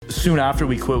soon after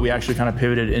we quit, we actually kind of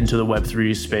pivoted into the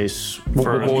Web3 space.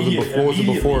 What was it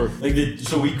before?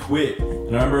 So we quit.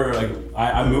 And I remember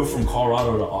I moved from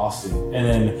Colorado to Austin, and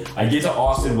then I get to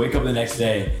Austin, wake up the next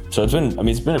day. So it's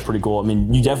been a pretty cool.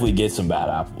 You definitely get some bad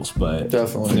apples, but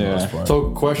definitely. Yeah. So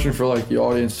question for the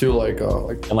audience too,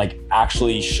 and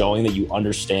actually showing that you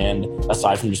understand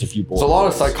aside from just a few bullets. There's a lot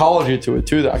of psychology to it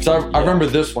too. Because I remember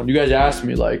this one. You guys asked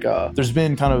me there's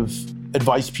been kind of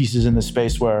advice pieces in this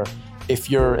space where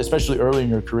if you're, especially early in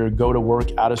your career, go to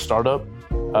work at a startup,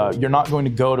 you're not going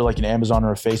to go to an Amazon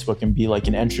or a Facebook and be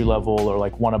an entry level or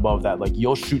one above that.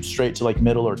 You'll shoot straight to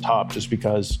middle or top just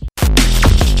because.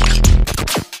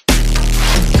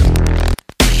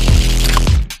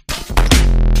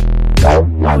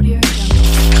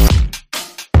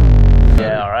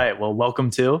 Yeah, all right. Well, welcome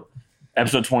to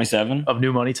episode 27 of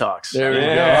New Money Talks. There we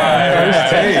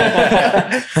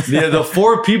go. The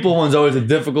 4 people one's always a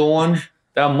difficult one.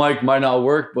 That mic might not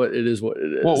work, but it is what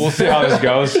it is. Well, we'll see how this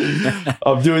goes.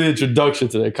 I'm doing the introduction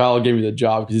today. Kyle gave me the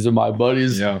job because these are my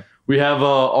buddies. Yeah. We have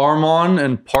Armand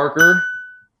and Parker.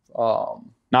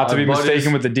 Not to be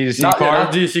mistaken with the D2C not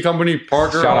card. D2C company,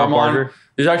 Parker. Shout out Armand. Parker.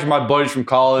 These are actually my buddies from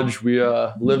college. We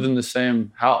lived in the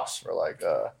same house for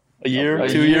a year,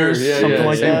 2 years, something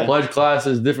like same that. Pledge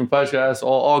classes, different pledge classes,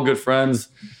 all good friends.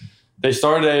 They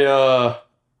started a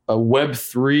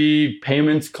Web3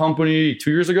 payments company 2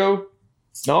 years ago.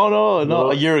 No,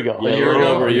 a year ago. A year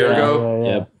ago.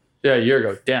 Yeah, a year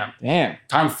ago. Damn.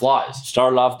 Time flies.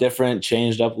 Started off different,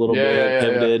 changed up a little bit,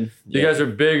 pivoted. You guys are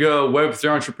big Web3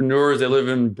 entrepreneurs. They live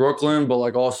in Brooklyn, but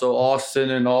also Austin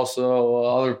and also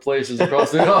other places across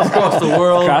the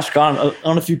world. Crash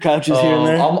on a few couches here and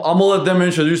there. I'm gonna let them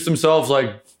introduce themselves.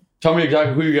 Tell me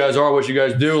exactly who you guys are, what you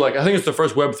guys do. I think it's the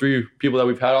first Web3 people that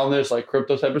we've had on this,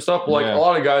 crypto type of stuff. But a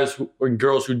lot of guys and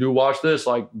girls who do watch this,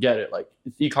 get it.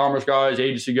 It's e-commerce guys,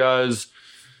 agency guys,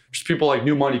 just people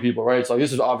new money people, right?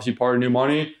 This is obviously part of new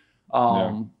money. I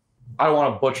don't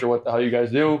want to butcher what the hell you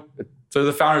guys do. So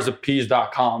the founders of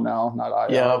Peaze.com now, not I.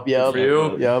 Yep. For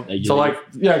you. Yep. So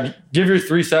give your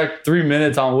 3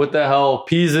 minutes on what the hell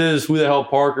Peaze is, who the hell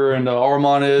Parker and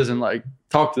Armand is, and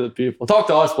talk to the people. Talk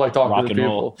to us, but talk to the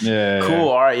people. Yeah. Cool.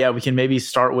 All right. Yeah, we can maybe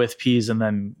start with Peaze and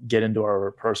then get into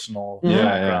our personal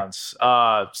backgrounds.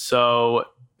 So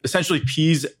essentially,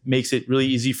 Peaze makes it really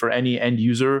easy for any end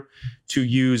user to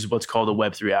use what's called a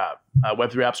Web3 app.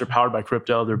 Web3 apps are powered by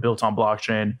crypto. They're built on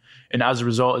blockchain. And as a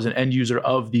result, as an end user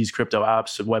of these crypto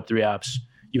apps, of Web3 apps,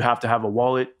 you have to have a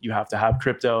wallet. You have to have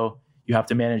crypto. You have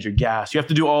to manage your gas. You have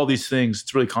to do all these things.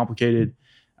 It's really complicated.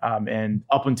 And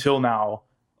up until now,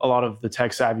 a lot of the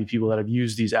tech savvy people that have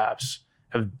used these apps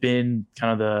have been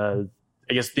kind of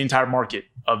the entire market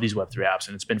of these Web3 apps,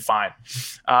 and it's been fine.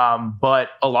 But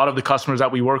a lot of the customers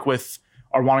that we work with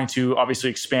are wanting to obviously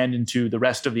expand into the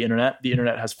rest of the internet. The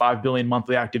internet has 5 billion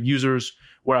monthly active users,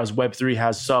 whereas Web3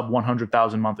 has sub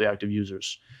 100,000 monthly active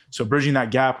users. So bridging that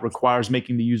gap requires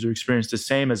making the user experience the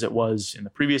same as it was in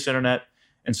the previous internet.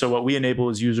 And so what we enable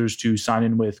is users to sign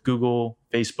in with Google,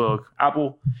 Facebook,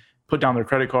 Apple, put down their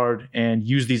credit card and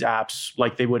use these apps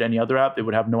like they would any other app. They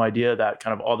would have no idea that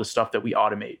kind of all the stuff that we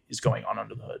automate is going on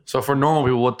under the hood. So for normal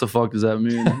people, what the fuck does that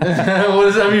mean? What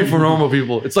does that mean for normal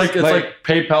people? It's like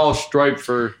PayPal, Stripe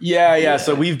for... Yeah.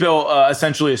 So we've built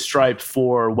essentially a Stripe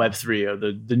for Web3 or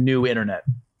the new internet.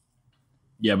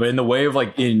 Yeah, but in the way of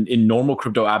in normal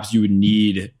crypto apps, you would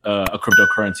need a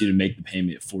cryptocurrency to make the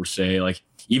payment for, say,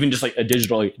 even just a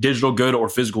digital good or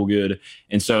physical good.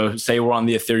 And so say we're on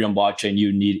the Ethereum blockchain,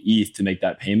 you need ETH to make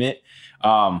that payment.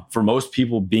 For most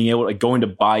people, being able to going to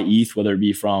buy ETH, whether it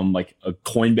be from a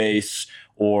Coinbase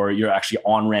or you're actually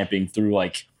on-ramping through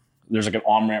there's an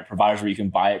on-ramp providers where you can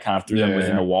buy it kind of through them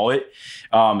within a wallet.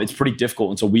 It's pretty difficult.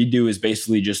 And so what we do is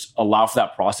basically just allow for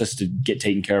that process to get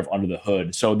taken care of under the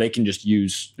hood. So they can just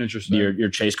use your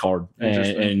Chase card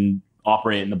and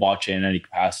operate in the blockchain in any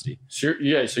capacity. So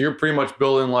you're pretty much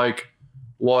building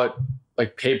what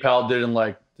PayPal did in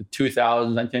the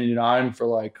 2000s, 1989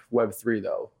 for Web3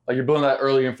 though. You're building that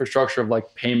early infrastructure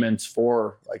of payments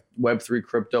for Web3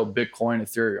 crypto, Bitcoin,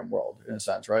 Ethereum world in a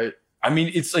sense, right?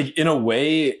 It's in a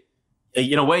way,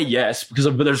 yes, because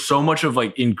but there's so much of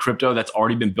in crypto that's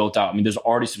already been built out. There's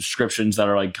already subscriptions that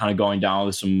are kind of going down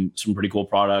with some pretty cool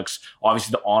products.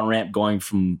 Obviously, the on-ramp going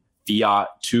from fiat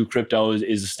to crypto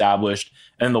is established,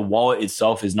 and the wallet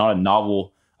itself is not a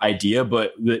novel idea,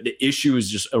 but the issue is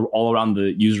just all around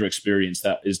the user experience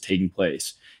that is taking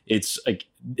place. It's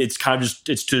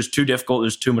just too difficult.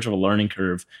 There's too much of a learning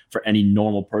curve for any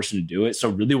normal person to do it. So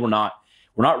really, we're not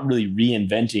really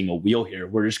reinventing a wheel here.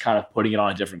 We're just kind of putting it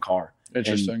on a different car.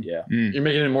 Interesting. And, You're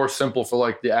making it more simple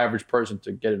for the average person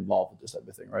to get involved with this type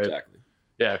of thing, right? Exactly.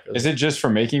 Yeah. Is it just for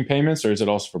making payments or is it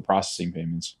also for processing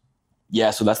payments?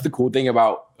 Yeah, so that's the cool thing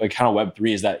about like kind of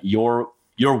Web3 is that your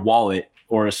wallet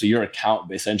or so your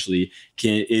account essentially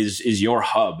is your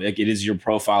hub. Like it is your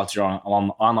profile, it's your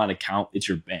online account, it's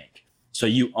your bank. So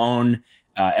you own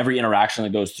every interaction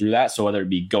that goes through that. So whether it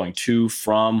be going to,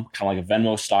 from, kind of like a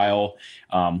Venmo style,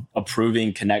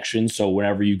 approving connections. So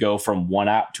whenever you go from one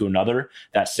app to another,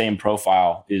 that same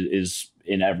profile is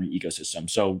in every ecosystem.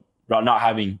 So not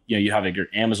having, you have like your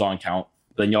Amazon account,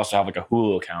 but then you also have like a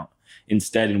Hulu account.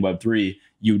 Instead, in Web3,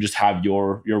 you just have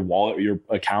your wallet or your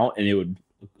account, and it would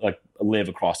like live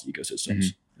across the ecosystems.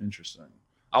 Mm-hmm. Interesting.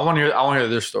 I want to hear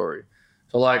this story.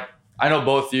 So like, I know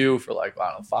both of you for like,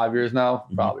 I don't know, 5 years now,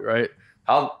 probably, right?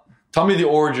 Tell me the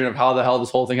origin of how the hell this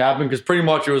whole thing happened. Because pretty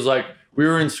much it was like, we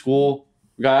were in school,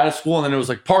 we got out of school, and then it was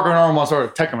like Parker and Armand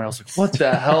started texting me. I was like, what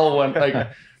the hell? When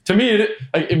like, to me,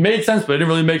 it made sense, but it didn't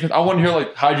really make sense. I want to hear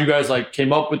like, how you guys like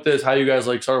came up with this? How you guys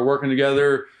like started working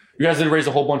together? You guys did raise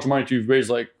a whole bunch of money too. You've raised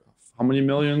like, how many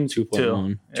millions?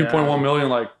 2.1. 2.1 million.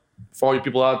 Like, for all you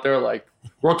people out there, like,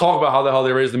 we'll talk about how the hell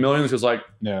they raised the millions. Because like,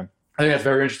 yeah, I think that's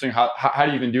very interesting. How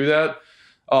do you even do that?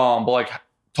 But like,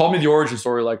 tell me the origin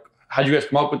story. Like, how'd you guys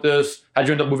come up with this? How'd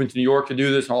you end up moving to New York to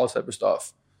do this and all this type of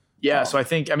stuff? Yeah, so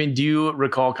do you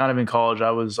recall kind of in college, I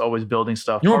was always building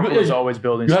stuff. Parker was always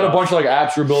building stuff. You had a bunch of like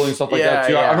apps you were building, stuff like that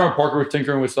too. Yeah. I remember Parker was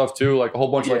tinkering with stuff too, like a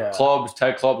whole bunch of like clubs,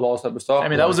 tech clubs, all this type of stuff. I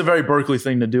mean, that was a very Berkeley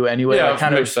thing to do anyway. Yeah,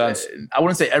 like, makes sense. I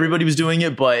wouldn't say everybody was doing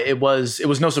it, but it was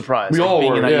no surprise. We all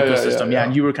being were. in that Yeah, ecosystem. yeah.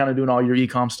 And you were kind of doing all your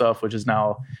e-com stuff, which is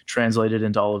now translated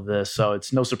into all of this. So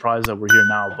it's no surprise that we're here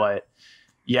now. But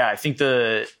yeah, I think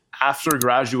after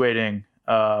graduating,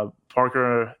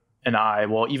 Parker and I,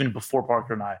 well, even before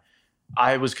Parker and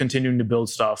I was continuing to build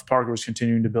stuff. Parker was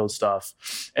continuing to build stuff.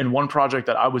 And one project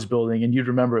that I was building, and you'd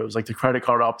remember, it was like the credit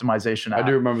card optimization app. I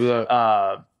do remember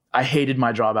that. I hated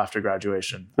my job after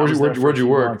graduation. Where'd you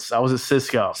work? Months. I was at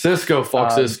Cisco. Cisco.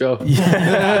 Cisco.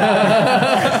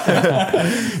 Yeah.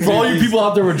 For all you people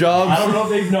out there with jobs. I don't know if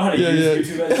they know how to use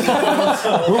YouTube.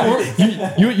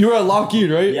 You were at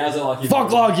Lockheed, right? Yeah, I was at Lockheed. Fuck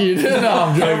Lockheed. No,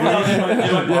 I'm joking.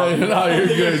 No, you're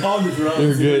good.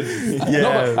 You're good. Yeah.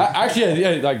 No,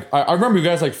 actually, like I remember you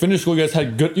guys like finished school. You guys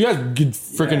had good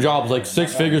freaking jobs, like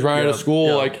 6 figures right out of school.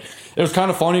 Yeah. Like, it was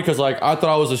kind of funny because like I thought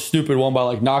I was a stupid one by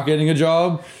like not getting a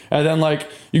job, and then like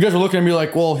you guys were looking at me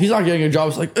like, well, he's not getting a job.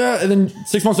 It's like, and then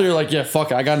 6 months later, you're like, yeah,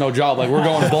 fuck it, I got no job. Like, we're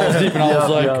going balls deep, and I was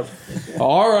like,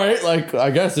 all right, like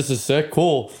I guess this is sick,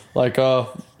 cool. Like,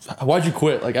 why'd you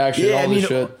quit? Like, actually, all this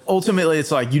shit. Ultimately,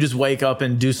 it's like you just wake up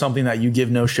and do something that you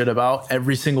give no shit about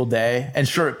every single day. And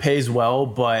sure, it pays well,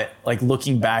 but like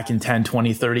looking back in 10,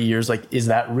 20, 30 years, like, is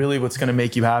that really what's going to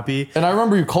make you happy? And I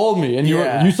remember you called me and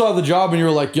you saw the job and you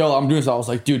were like, yo, I'm doing something. I was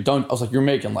like, dude, don't. I was like, you're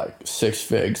making like 6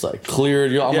 figs, like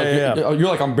cleared. You're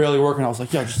like, I'm barely working. I was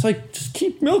like, yo, just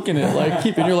keep milking it. Like,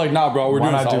 keep it. And you're like, nah, bro, we're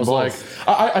doing this. I was like,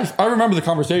 I remember the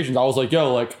conversations. I was like,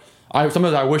 yo, like,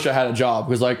 sometimes I wish I had a job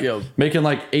because like making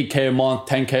like 8K a month,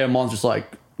 10K a month, just like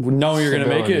knowing you're gonna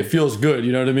make it feels good.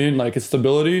 You know what I mean? Like, it's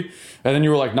stability. And then you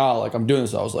were like, nah, like I'm doing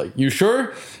this. I was like, you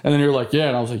sure? And then you're like, yeah.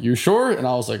 And I was like, you sure? And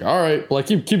I was like, all right, well, like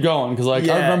keep going because like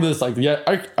I remember this like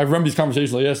I remember these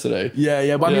conversations like yesterday.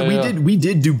 Yeah. But I mean, we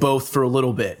did do both for a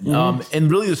little bit,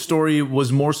 and really the story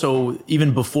was more so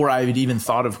even before I had even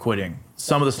thought of quitting.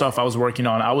 Some of the stuff I was working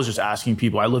on, I was just asking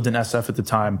people. I lived in SF at the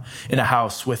time in a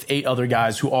house with 8 other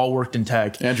guys who all worked in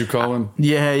tech. Andrew Cohen.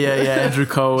 Andrew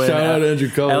Cohen. Shout out Andrew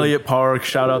Cohen. Elliot Park.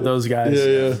 Shout out those guys.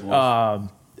 Yeah.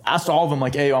 Asked all of them,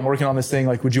 like, hey, I'm working on this thing.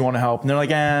 Like, would you want to help? And they're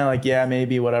like, yeah,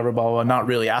 maybe, whatever, blah, blah. Not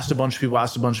really. Asked a bunch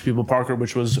of people. Parker,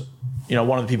 which was,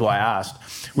 one of the people I asked.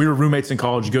 We were roommates in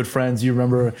college, good friends. You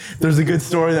remember, there's a good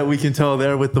story that we can tell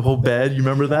there with the whole bed. You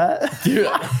remember that? Dude,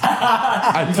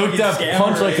 I took that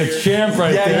punch like a champ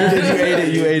right there.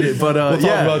 You ate it. But we'll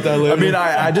talk about that later. I mean,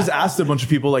 I just asked a bunch of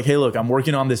people, like, hey, look, I'm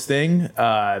working on this thing.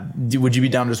 Would you be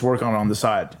down to just work on the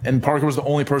side? And Parker was the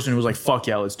only person who was like, fuck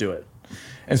yeah, let's do it.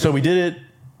 And so we did it.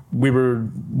 We were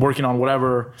working on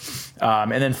whatever.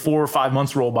 And then 4 or 5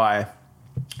 months roll by.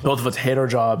 Both of us hate our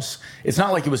jobs. It's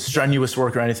not like it was strenuous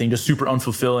work or anything, just super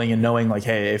unfulfilling, and knowing like,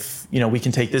 hey, if we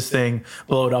can take this thing,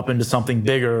 blow it up into something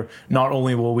bigger, not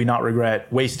only will we not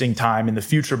regret wasting time in the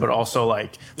future, but also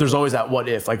like there's always that what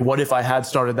if. Like, what if I had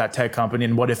started that tech company,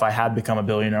 and what if I had become a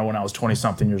billionaire when I was 20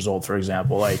 something years old, for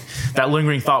example? Like, that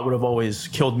lingering thought would have always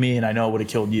killed me, and I know it would have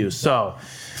killed you. So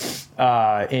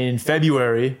in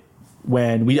February,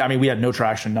 when we had no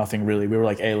traction, nothing really. We were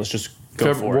like, hey, let's just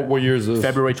go for it. What year is this?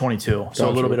 February 22. So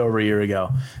a little bit over a year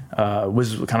ago.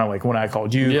 Was kind of like when I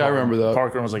called you. Yeah, I remember that.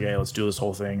 Parker was like, hey, let's do this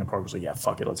whole thing. And Parker was like, yeah,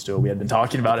 fuck it, let's do it. We had been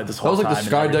talking about it this whole time. That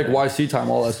was like the Skydeck YC time,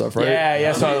 all that stuff, right?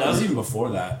 Yeah. So that was even before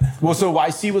that. Well, so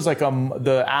YC was like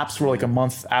the apps were like a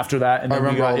month after that, and then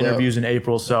we got interviews in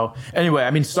April. So anyway,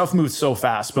 I mean, stuff moved so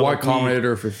fast. But Y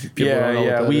Combinator for people who don't know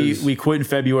what that is. We quit in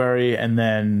February and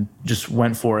then just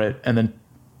went for it, and then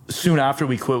soon after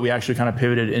we quit, we actually kind of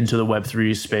pivoted into the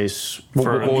Web3 space. What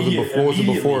was it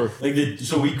before?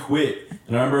 So we quit.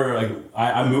 And I remember, like,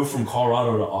 I moved from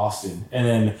Colorado to Austin. And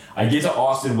then I get to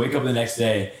Austin, wake up the next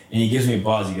day, and he gives me a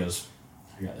buzz. He goes,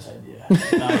 I got this idea.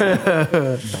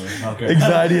 Okay.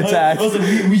 Anxiety attack. I was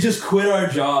like, we just quit our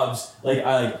jobs. Like,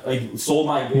 I sold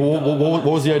my... What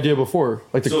was the idea before?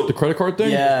 Like the credit card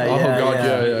thing? Yeah, oh, yeah, God,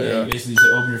 yeah. Basically, say,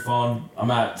 open your phone.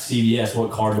 I'm at CVS.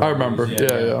 What card do I remember.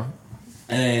 Yeah.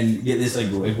 And then get this, like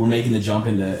we're making the jump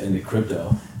into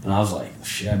crypto. And I was like,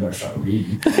 shit, I better start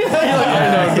reading.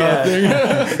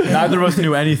 Neither of us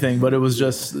knew anything, but it was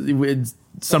just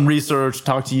some research,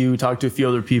 talked to a few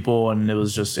other people, and it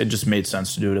just made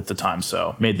sense to do it at the time.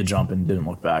 So made the jump and didn't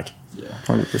look back. Yeah,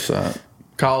 100%.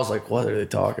 Kyle's like, what are they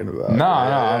talking about?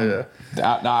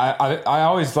 I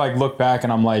always like look back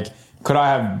and I'm like, could I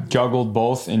have juggled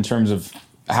both in terms of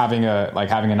having a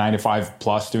 9-to-5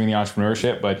 plus doing the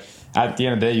entrepreneurship? But at the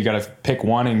end of the day, you got to pick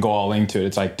one and go all into it.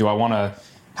 It's like, do I want to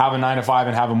have a 9-to-5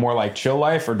 and have a more like chill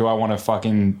life, or do I want to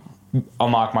fucking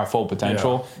unlock my full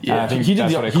potential? Yeah. And I think he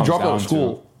that's what it comes dropped out down of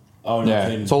school. to. Oh, no.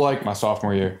 Yeah. So like my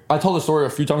sophomore year. I told the story a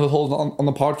few times on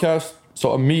the podcast.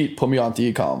 So Amit put me on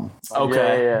ecom.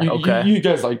 Okay. You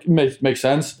guys like make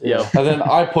sense. Yeah. And then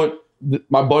I put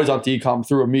my buddies on ecom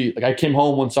through Amit. Like I came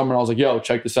home one summer and I was like, yo,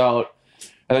 check this out.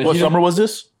 And then what summer was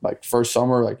this? Like first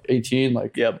summer, like 18,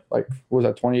 like yep. Like what was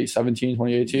that, 2017,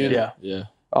 2018? Yeah.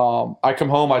 I come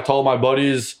home, I told my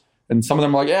buddies, and some of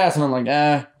them were like, yeah, some of them were like,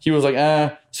 eh. He was like,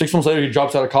 eh. 6 months later, he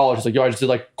drops out of college. He's like, yo, I just did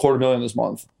like $250,000 this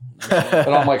month.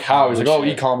 And I'm like, how? He's like, oh,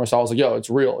 e-commerce. I was like, yo, it's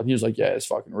real. And he was like, yeah, it's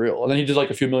fucking real. And then he did like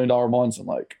a few $1 million months and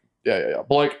like, yeah.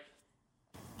 But like,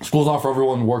 school's not for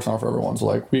everyone, work's not for everyone. So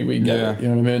like, we get it. You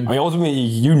know what I mean? I mean,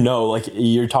 ultimately, like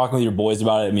you're talking with your boys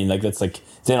about it. I mean, like that's like,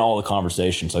 it's in all the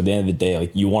conversations. So at the end of the day,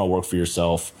 like you want to work for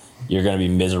yourself. You're going to be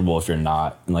miserable if you're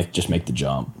not, and like just make the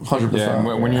jump. 100%. Yeah,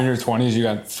 when you're in your 20s, you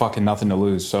got fucking nothing to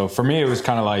lose. So for me, it was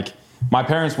kind of like, my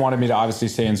parents wanted me to obviously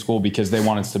stay in school because they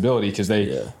wanted stability, because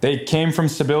they came from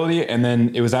stability, and then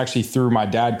it was actually through my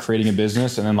dad creating a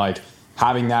business and then like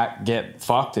having that get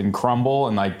fucked and crumble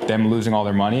and like them losing all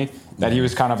their money, that he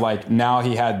was kind of like, now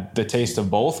he had the taste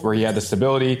of both, where he had the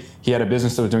stability, he had a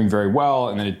business that was doing very well,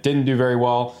 and then it didn't do very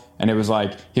well. And it was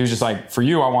like, he was just like, for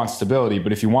you, I want stability,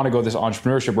 but if you want to go this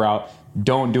entrepreneurship route,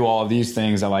 don't do all of these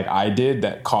things that like I did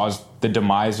that caused the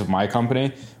demise of my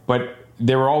company. But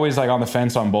they were always like on the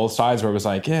fence on both sides, where it was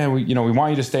like, yeah, we want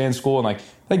you to stay in school and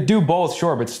like do both,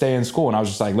 sure, but stay in school. And I was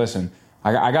just like, listen,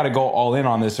 I got to go all in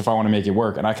on this if I want to make it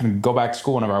work, and I can go back to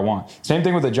school whenever I want. Same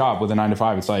thing with a job, with a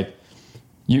 9-to-5. It's like,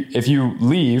 if you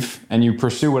leave and you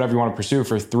pursue whatever you want to pursue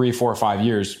for 3, 4, 5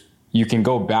 years, you can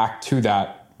go back to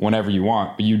that whenever you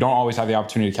want, but you don't always have the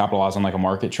opportunity to capitalize on like a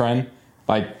market trend,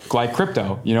 like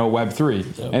crypto,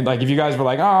 Web3. Yep. And like if you guys were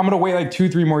like, oh, I'm gonna wait like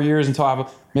 2-3 more years until I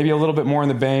have maybe a little bit more in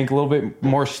the bank, a little bit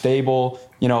more stable,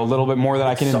 a little bit more that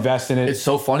I can invest in it. It's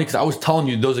so funny because I was telling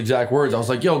you those exact words. I was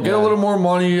like, yo, get a little more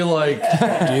money, like.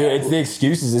 Dude, it's the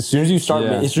excuses. As soon as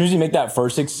you make that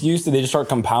first excuse, they just start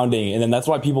compounding, and then that's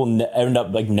why people end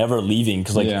up like never leaving,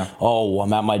 because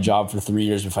I'm at my job for 3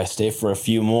 years. If I stay for a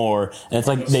few more, and it's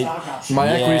like my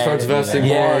equity starts vesting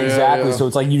more. Yeah, exactly. Yeah. So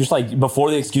it's like you just like, before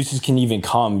the excuses can even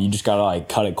come, you just gotta like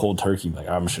cut it cold turkey. Like,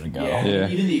 I'm just gonna go. Yeah.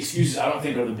 Even the excuses, I don't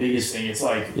think are the biggest thing. It's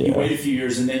like you wait a few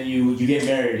years and then you get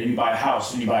married and you buy a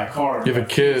house and you buy a car. And you have a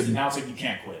kid. And now it's like you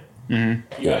can't quit.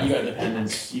 Mm-hmm. You got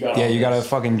dependence. You got to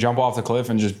fucking jump off the cliff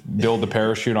and just build the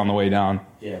parachute on the way down.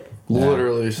 Yeah.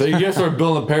 Literally. So you guys started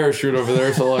building a parachute over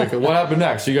there. So like, what happened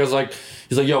next? So you guys like,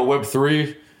 he's like, yo,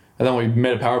 Web3, and then we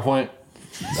made a PowerPoint.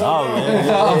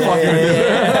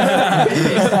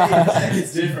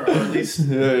 It's different, or at least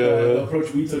the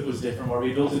approach we took was different, where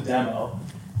we built a demo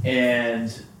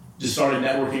and just started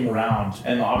networking around.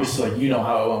 And obviously, like,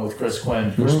 how it went with Chris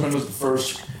Quinn. Chris Quinn was the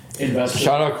first investor.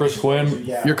 Shout out Chris Quinn.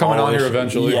 Yeah. You're coming on here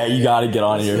eventually. Yeah, you got to get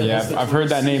on here. Yeah, I've heard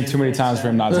that name too many times for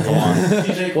him not to come on.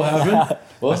 What happened?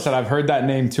 I said I've heard that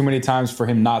name too many times for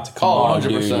him not to come on.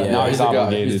 100%. Yeah. Now he's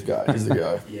obligated. He's the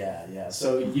guy. Yeah.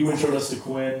 So you introduced us to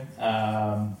Quinn.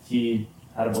 He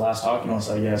had a blast talking to us,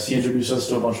 I guess. He introduced us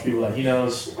to a bunch of people that he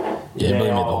knows. Yeah, really made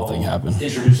the whole thing happen.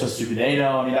 Introduced us to who they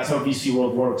know. I mean, that's how VC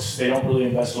world works. They don't really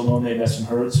invest alone. They invest in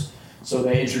herds. So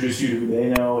they introduce you to who they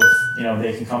know. If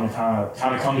they can come to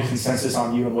kind of come to consensus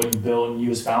on you and what you build and you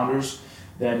as founders,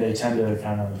 then they tend to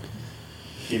kind of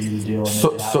give you the deal.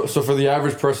 So for the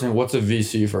average person, what's a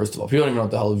VC? First of all, people don't even know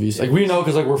what the hell a VC. Like we know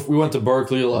because we went to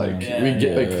Berkeley. Like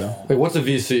what's a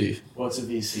VC? What's a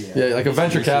VC? Yeah, like a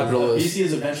venture capitalist. A VC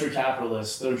is a venture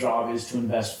capitalist. Their job is to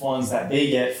invest funds that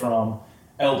they get from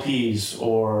LPs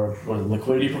or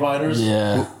liquidity providers.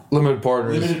 Yeah. Limited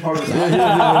partners. Dude,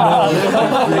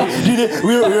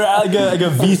 we were at like a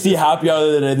VC happy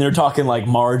hour and they're talking like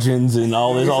margins and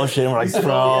all this shit. And we're like,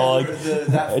 bro,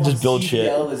 I just build shit.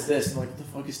 TPL is this. And I'm like, what the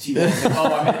fuck is TPL? Like,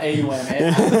 oh, I'm in AUM,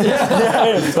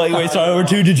 man. Like, wait, sorry, we're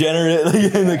too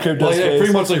degenerate in the crypto space.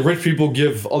 Pretty much like rich people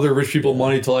give other rich people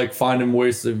money to like find them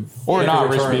ways to or not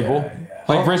rich people.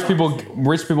 Like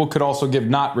rich people could also give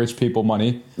not rich people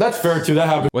money. That's fair too. That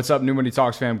happens. What's up, New Money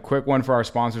Talks fam? Quick one for our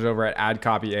sponsors over at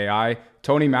AdCopy AI.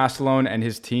 Tony Mastalone and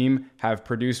his team have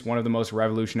produced one of the most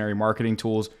revolutionary marketing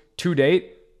tools to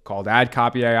date called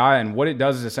AdCopy AI. And what it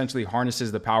does is essentially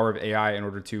harnesses the power of AI in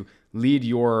order to lead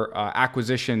your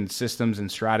acquisition systems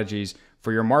and strategies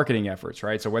for your marketing efforts,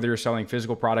 right? So whether you're selling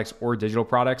physical products or digital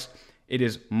products, it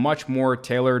is much more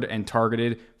tailored and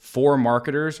targeted for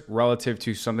marketers relative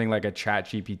to something like a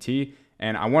ChatGPT.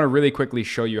 And I want to really quickly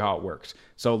show you how it works.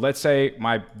 So let's say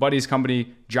my buddy's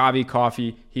company, Javi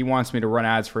Coffee, he wants me to run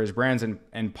ads for his brands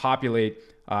and populate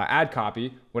ad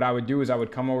copy. What I would do is I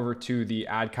would come over to the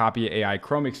AdCopy AI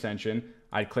Chrome extension.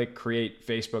 I'd click create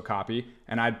Facebook copy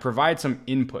and I'd provide some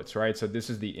inputs, right? So this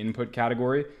is the input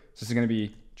category. So this is going to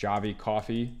be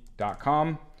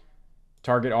javicoffee.com.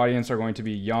 Target audience are going to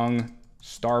be young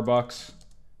Starbucks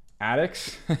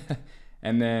addicts.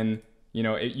 And then,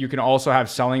 you can also have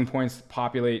selling points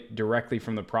populate directly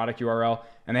from the product URL.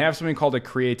 And they have something called a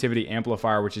creativity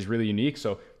amplifier, which is really unique.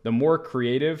 So the more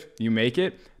creative you make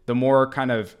it, the more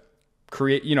kind of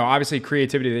obviously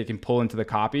creativity they can pull into the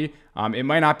copy. It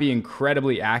might not be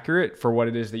incredibly accurate for what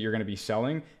it is that you're going to be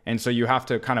selling. And so you have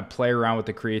to kind of play around with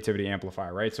the creativity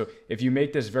amplifier, right? So if you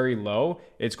make this very low,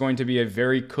 it's going to be a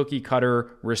very cookie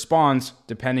cutter response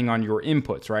depending on your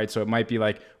inputs, right? So it might be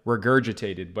like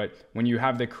regurgitated, but when you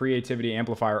have the creativity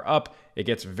amplifier up, it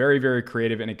gets very, very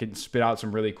creative and it can spit out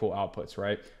some really cool outputs,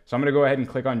 right? So I'm going to go ahead and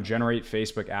click on generate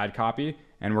Facebook ad copy,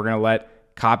 and we're going to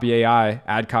let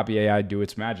AdCopy AI do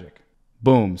its magic.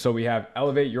 Boom. So we have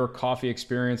elevate your coffee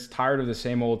experience. Tired of the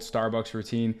same old Starbucks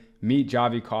routine? Meet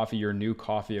Javi Coffee, your new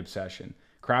coffee obsession.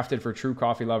 Crafted for true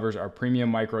coffee lovers, our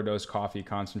premium microdose coffee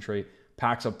concentrate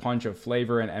packs a punch of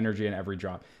flavor and energy in every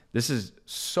drop. This is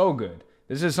so good.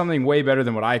 This is something way better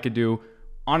than what I could do.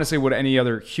 Honestly, what any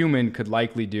other human could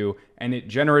likely do. And it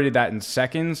generated that in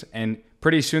seconds. And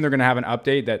pretty soon they're going to have an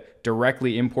update that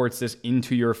directly imports this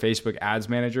into your Facebook ads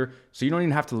manager. So you don't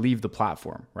even have to leave the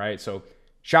platform, right? So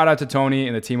shout out to Tony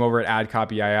and the team over at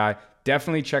AdCopy AI.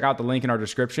 Definitely check out the link in our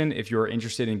description if you're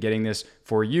interested in getting this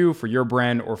for you, for your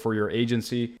brand, or for your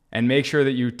agency. And make sure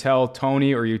that you tell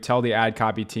Tony or you tell the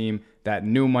AdCopy team that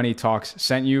New Money Talks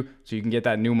sent you so you can get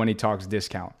that New Money Talks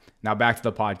discount. Now back to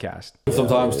the podcast.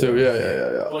 Sometimes too,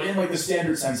 yeah. But in like the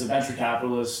standard sense, a venture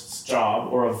capitalist's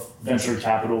job or a venture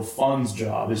capital fund's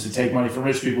job is to take money from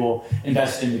rich people,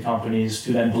 invest into companies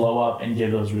to then blow up and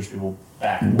give those rich people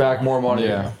back more money.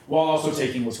 Yeah. While also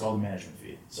taking what's called a management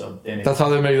fee. So that's how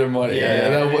they make their money.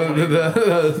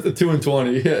 The 2 and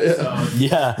 20.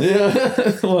 Yeah.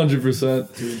 100%. 2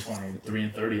 and 20, 3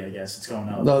 and 30. I guess it's going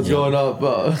up. No, it's going up.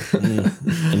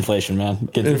 Inflation, man.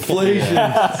 Inflation.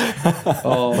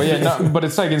 But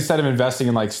it's like instead of investing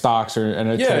in like stocks or in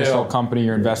a traditional company,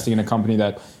 you're investing in a company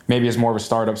that maybe is more of a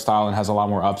startup style and has a lot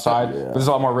more upside. But there's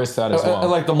a lot more risk to that as well.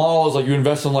 And like the model is like you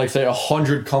invest in like say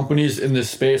 100 companies in this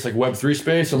space, like Web3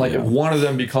 space, and like if one of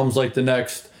them becomes like the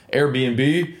next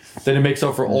Airbnb, then it makes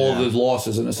up for all of those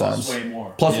losses in a sense.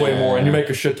 Plus way more, and you make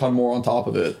a shit ton more on top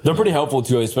of it. They're pretty helpful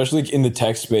too, especially in the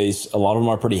tech space. A lot of them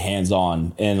are pretty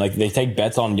hands-on, and like they take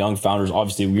bets on young founders.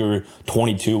 Obviously, we were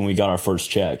 22 when we got our first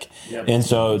check, and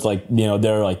so it's like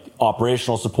they're like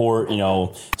operational support,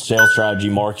 sales strategy,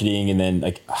 marketing, and then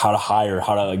like how to hire,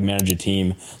 how to like manage a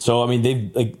team. So I mean,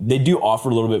 they do offer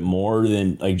a little bit more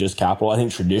than like just capital. I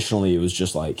think traditionally it was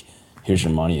just like here's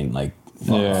your money and like.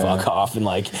 Fuck off and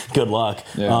like good luck.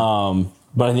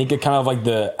 But I think it kind of like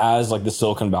as the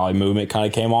Silicon Valley movement kind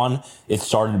of came on, it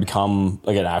started to become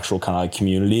like an actual kind of like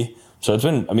community. So it's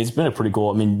been a pretty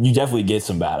cool. I mean, you definitely get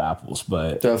some bad apples,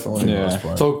 but definitely. For the most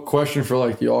part. So question for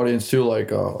like the audience too, like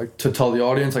to tell the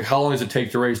audience, like how long does it take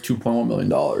to raise $2.1 million?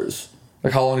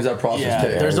 Like how long does that process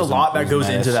take? There's a lot that goes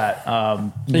into that.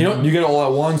 You get it all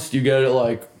at once. You get it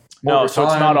like no, so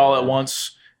it's not all at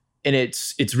once. And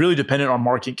it's really dependent on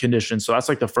market conditions. So that's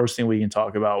like the first thing we can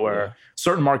talk about, where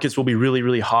certain markets will be really,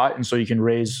 really hot. And so you can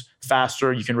raise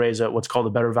faster. You can raise at what's called a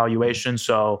better valuation.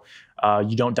 So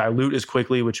you don't dilute as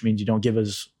quickly, which means you don't give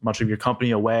as much of your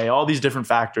company away, all these different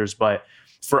factors. But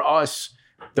for us,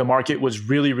 the market was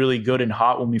really, really good and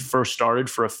hot when we first started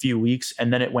for a few weeks.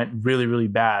 And then it went really, really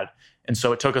bad. And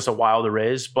so it took us a while to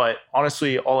raise. But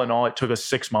honestly, all in all, it took us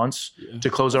 6 months to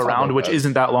close our round, which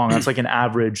isn't that long. That's like an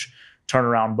average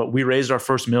turnaround. But we raised our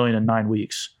first $1 million in 9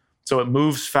 weeks. So it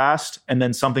moves fast, and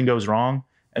then something goes wrong,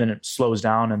 and then it slows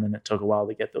down, and then it took a while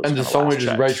to get those. And does someone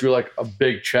just write you like a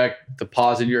big check,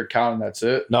 deposit your account, and that's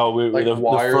it? No, like the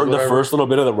first little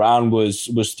bit of the round was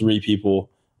 3 people,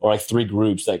 or like 3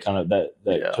 groups that kind of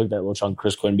that took that little chunk.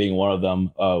 Chris Quinn being one of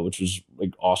them, which was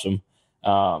like awesome.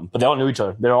 But they all knew each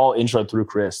other. They're all intro through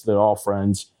Chris. They're all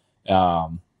friends.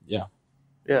 So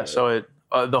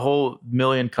the whole $1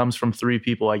 million comes from 3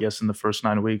 people, I guess, in the first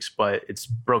 9 weeks, but it's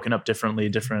broken up differently,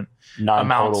 different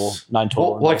amounts. 9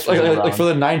 total. Well, like for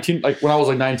the 19, like when I was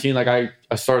like 19, like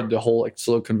I started the whole like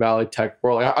Silicon Valley tech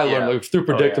world. Like I learned like through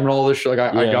Predictum and all this shit.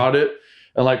 Like I got it,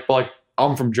 and like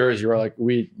I'm from Jersey, right? Like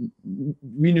we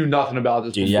knew nothing about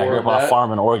this. Dude, before. Yeah, I grew up on a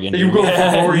farm in Oregon. You grew up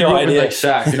on Oregon, you grew up in like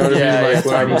Sac, you know what I mean? Like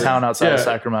tiny town outside of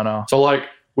Sacramento. So like,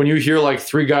 when you hear like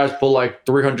 3 guys pull like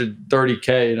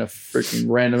 $330K in a freaking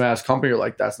random ass company, you're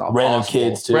like, that's not random possible.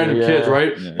 Kids too. Random kids,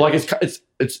 right? Yeah. Like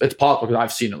it's possible because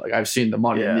I've seen it. Like I've seen the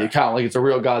money in the account. Like it's a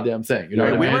real goddamn thing. You know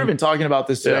what I mean? We were even talking about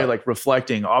this today, like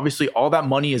reflecting. Obviously, all that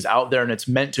money is out there, and it's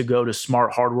meant to go to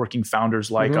smart, hardworking founders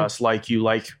like us, like you,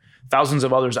 like thousands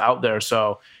of others out there.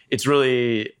 So it's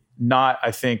really not,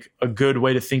 I think, a good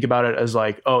way to think about it as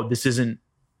like, oh, this isn't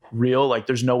real. Like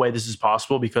there's no way this is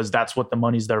possible, because that's what the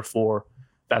money's there for.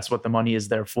 That's what the money is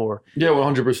there for. Yeah,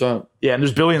 100%. Yeah, and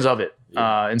there's billions of it.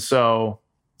 And so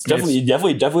it's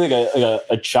definitely like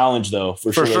a challenge though,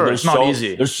 for sure. Sure. It's not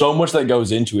easy. There's so much that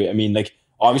goes into it. I mean, like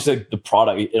obviously like, the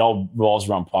product, it all revolves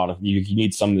around product. You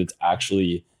need something that's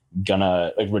actually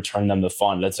gonna like return them the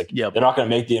fund. That's like they're not gonna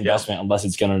make the investment unless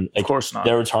it's gonna like, of course not.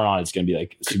 Their return on it's gonna be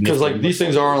like because like these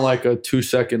things aren't like a 2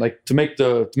 second, like to make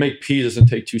Peaze doesn't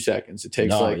take 2 seconds. It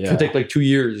takes it could take like 2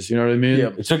 years. You know what I mean?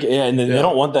 Yeah, and they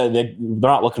don't want that. They're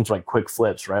not looking for like quick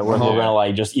flips, right? Where they're gonna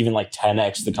like just even like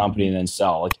 10x the company and then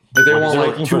sell. Like they want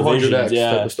like 200x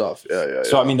type of stuff.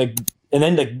 So I mean like. And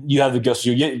then like you have to go. So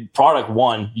you get product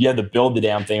one. You have to build the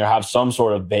damn thing or have some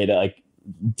sort of beta, like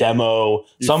demo,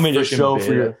 something to show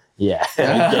for your. Yeah,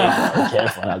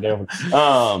 careful.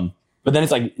 But then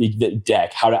it's like the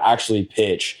deck, how to actually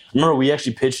pitch. Remember, we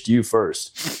actually pitched you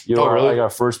first. You know, really? Like our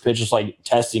first pitch was like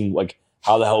testing, like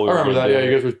how the hell we were. I remember that. Yeah,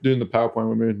 you guys were doing the PowerPoint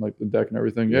with me, like the deck and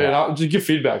everything. Yeah, and just give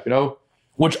feedback. You know,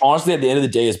 which honestly, at the end of the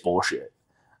day, is bullshit.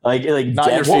 Like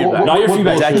not your feedback. Not your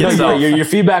feedback. Deck itself. Your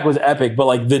feedback was epic, but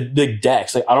like the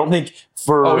decks, like I don't think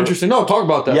for. Oh, interesting. No, talk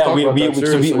about that. Yeah, we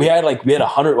had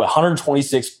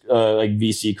 126 like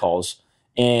VC calls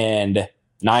and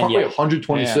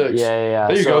 126. Yeah.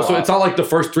 There you go. So it's not like the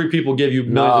first 3 people give you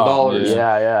millions of dollars.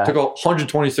 Yeah. Took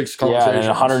 126 conversations. And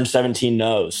 117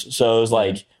 no's. So it was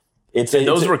like.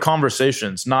 Those were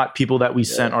conversations, not people that we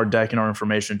sent our deck and our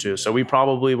information to. So we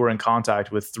probably were in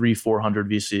contact with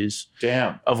 300-400 VCs.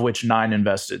 Damn. Of which 9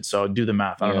 invested. So do the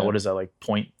math. I don't know. What is that, like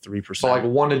 0.3%? So like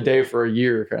 1 a day for a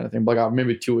year kind of thing. Like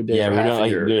maybe 2 a day for half a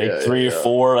year. Like 3 or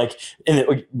 4, like, and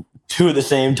like 2 at the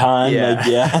same time. Yeah. Like,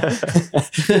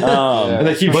 and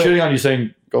they keep shitting on you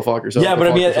saying, go fuck yourself. Yeah, but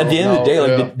I mean, at the end of the day,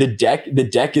 like the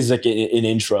deck is like an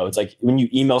intro. It's like when you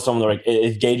email someone, like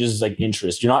it gauges like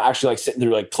interest. You're not actually like sitting there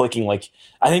like clicking. Like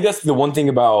I think that's the one thing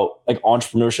about like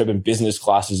entrepreneurship and business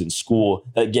classes in school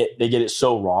that they get it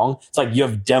so wrong. It's like you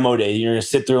have demo day. You're gonna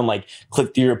sit through and like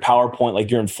click through your PowerPoint like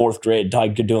you're in 4th grade,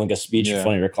 like you're doing like a speech in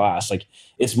front of your class. Like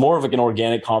it's more of like an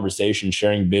organic conversation,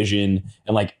 sharing vision,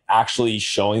 and like actually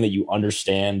showing that you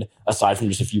understand aside from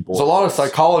just a few bullets. There's a lot of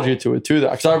psychology to it too.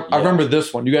 Because I remember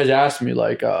this one. You guys asked me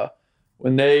like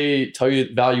when they tell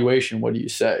you valuation, what do you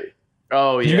say?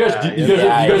 Oh yeah, you guys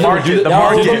the market.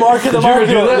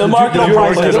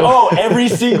 Oh, every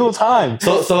single time.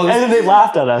 So and then they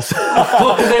laughed at us. They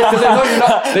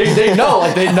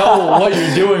know what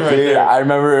you're doing right there. I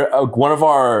remember one of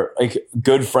our like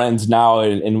good friends now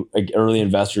and like early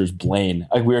investors, Blaine.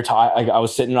 Like we were I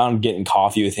was sitting around getting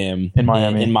coffee with him in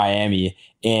Miami.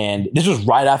 And this was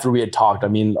right after we had talked. I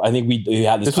mean, I think we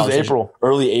had this. This was April.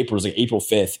 Early April. It was like April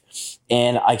 5th.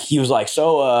 And he was like,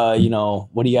 so,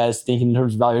 what do you guys think in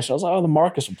terms of valuation? I was like, oh, the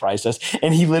markets will price us.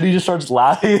 And he literally just starts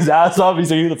laughing his ass off. He's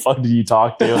like, who the fuck did you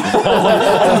talk to?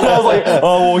 I was like,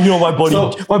 oh,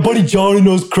 well, my buddy Johnny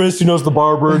knows Chris, who knows the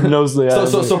barber, who knows the.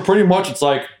 So pretty much it's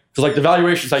like, Because like the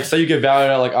valuations, like say you get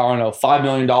valued at like, I don't know, $5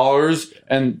 million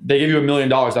and they give you $1 million.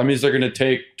 That means they're going to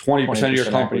take 20% of your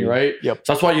company, right? Yep.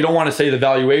 So that's why you don't want to say the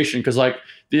valuation, because like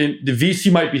the VC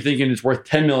might be thinking it's worth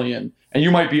 10 million and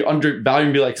you might be undervalued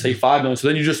and be like, say 5 million. So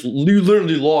then you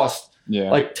literally lost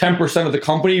like 10% of the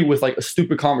company with like a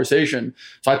stupid conversation.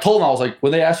 So I told them, I was like,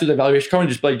 when they ask you the valuation company,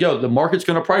 just be like, yo, the market's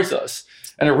going to price us.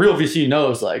 And a real VC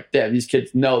knows, like, damn, these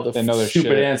kids know the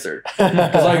stupid answer.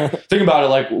 Because, like, think about it,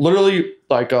 like, literally,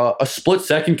 like, a split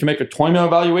second can make a 20 minute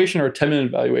valuation or a 10 minute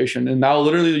valuation. And now,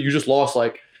 literally, you just lost,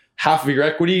 like, half of your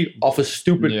equity off a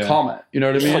stupid comment. You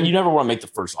know what I mean? Like, you never want to make the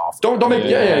first offer. Don't make,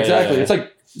 exactly. It's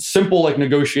like simple, like,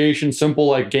 negotiation, simple,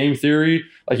 like, game theory.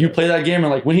 Like, you play that game,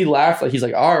 and, like, when he laughed, like, he's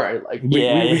like, all right, like,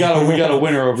 we got a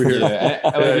winner over here.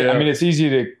 I mean, it's easy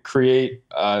to create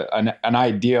an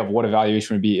idea of what a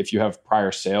valuation would be if you have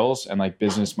prior sales and, like,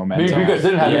 business momentum. You guys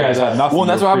didn't have you guys had nothing. Well, and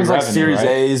that's what happens, like, Series right?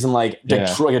 A's and, like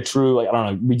a true, like, I don't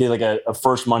know, we did, like, a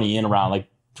first money in around, like,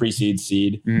 pre-seed,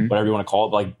 seed, whatever you want to call it,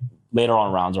 but, like, later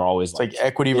on rounds are always like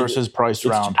equity versus price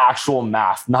round. Actual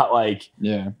math, not like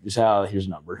just here's a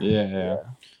number.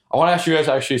 I want to ask you guys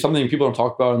actually something people don't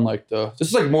talk about in like this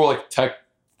is like more like tech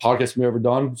podcast we've ever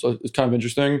done, so it's kind of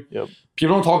interesting.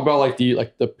 People don't talk about like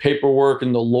the paperwork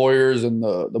and the lawyers and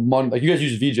the money. Like you guys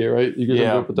use VJ, right? You guys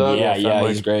are good with that? Yeah,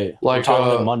 he's great. Like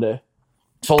on Monday.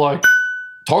 So like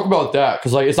talk about that,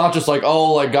 because like it's not just like,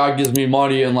 oh, like God gives me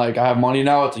money and like I have money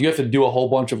now. It's you have to do a whole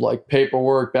bunch of like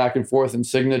paperwork back and forth and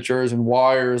signatures and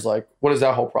wires. Like what does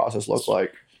that whole process look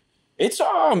like? It's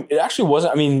it actually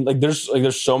wasn't. I mean, like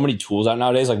there's so many tools out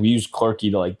nowadays. Like we use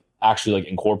Clerky to like actually like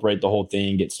incorporate the whole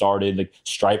thing, get started. Like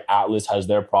Stripe Atlas has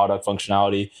their product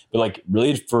functionality, but like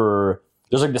really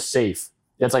there's like the safe.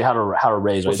 That's like how to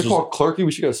raise. What's it called? Clerky?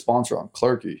 We should get a sponsor on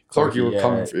Clerky. Clerky, we're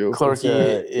coming for you.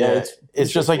 Clerky,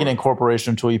 it's just like an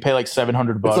incorporation tool. You pay like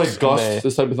 $700. It's like Gust,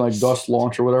 this type of thing, like Gust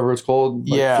Launch or whatever it's called.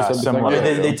 Like similar.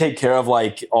 They take care of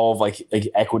like all of like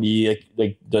equity,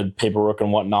 like the paperwork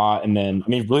and whatnot. And then I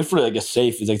mean, really for like a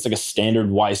safe, it's like a standard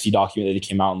YC document that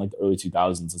came out in like the early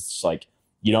 2000s. It's just like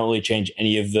you don't really change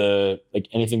any of the like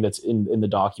anything that's in the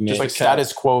document. Just like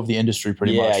status quo of the industry,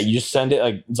 pretty much. Yeah, you just send it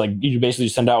like it's like you basically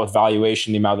send out with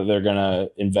valuation, the amount that they're gonna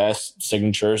invest,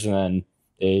 signatures, and then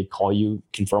they call you,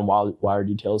 confirm wire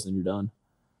details, and you're done.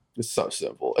 It's so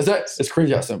simple. It's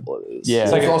crazy how simple it is. Yeah,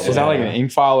 it's like is that like an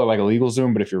ink file or like a legal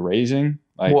Zoom? But if you're raising,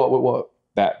 like what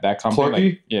that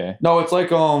company, Clerky? No, it's like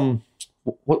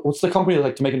what's the company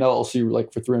like to make an LLC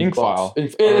like for $300? Ink file.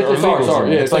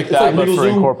 It's like that, but for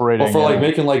incorporating, but for like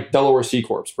making like Delaware C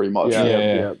corps, pretty much.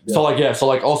 So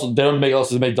like also they don't make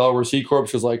LLCs, make Delaware C corps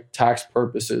because like tax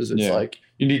purposes. It's like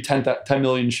you need 10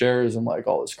 million shares and like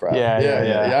all this crap.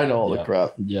 I know all the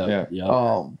crap.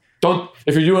 Don't,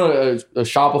 if you're doing a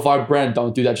Shopify brand,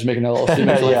 don't do that. Just make an LLC. It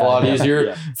makes life a lot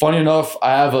easier. Funny enough,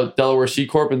 I have a Delaware C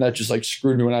corp, and that just like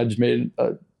screwed me when I just made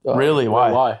really?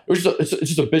 Why? It's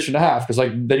just a bitch and a half, because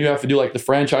like then you have to do like the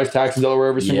franchise tax in Delaware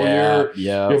every single year.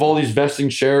 Yeah, you have all these vesting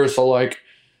shares, so like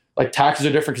taxes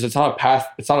are different because it's not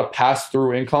a pass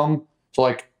through income. So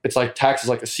like it's like taxes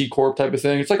like a C corp type of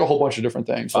thing. It's like a whole bunch of different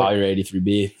things. File your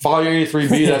 83B. File your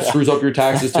 83B. That screws up your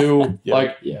taxes too.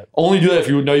 Only do that if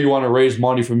you know you want to raise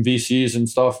money from VCs and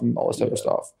stuff and all this type of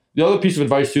stuff. The other piece of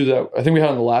advice too that I think we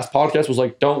had on the last podcast was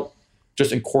like, don't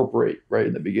just incorporate right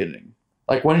in the beginning.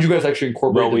 Like, when did you guys actually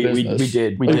incorporate the business? We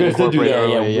did. We did incorporate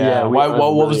that.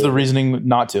 What was the reasoning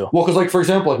not to? Well, because like for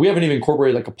example, like we haven't even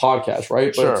incorporated like a podcast,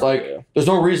 right? But it's like there's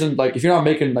no reason, like if you're not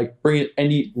making like bringing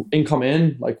any income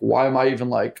in, like why am I even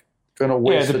like gonna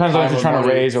waste? It depends on what you're trying to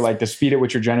raise or like the speed at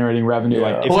which you're generating revenue.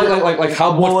 Like, like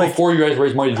how much before you guys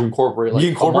raise money to incorporate? Like we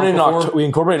incorporated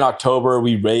in October.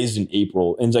 We raised in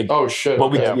April, and it's like oh shit.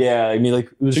 But I mean like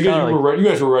it was so you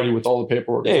guys were ready with all the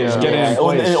paperwork. Yeah, just getting in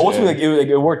place. And ultimately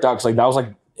it worked out because like that was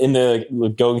like. In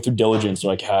the going through diligence,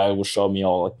 like it will show me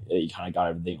all. Like you kind of got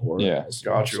everything organized.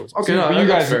 Yeah, got you. Okay,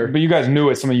 but you guys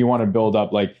knew it's something you want to build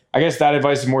up. Like I guess that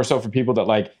advice is more so for people that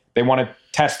like they want to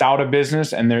test out a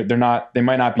business and they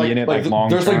might not be in it like long.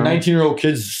 There's like 19-year-old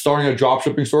kids starting a drop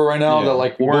shipping store right now that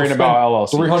like worrying about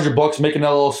LLC. $300 making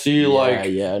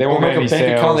LLC. They won't make any bank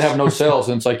sales. account. They have no sales,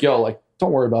 and it's like like.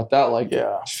 Don't worry about that. Like,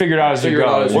 just figure it out as you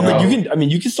go. Well,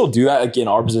 you can still do that like in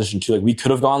our position too. Like, we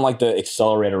could have gone like the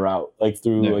accelerator route, like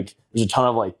through like there's a ton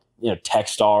of like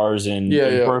TechStars and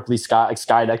Berkeley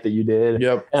Skydeck that you did.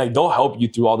 Yep. And like they'll help you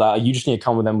through all that. Like, you just need to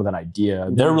come with them with an idea.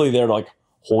 Mm-hmm. They're really there to like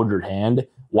hold your hand.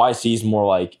 YC is more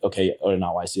like not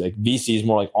YC. Like VC is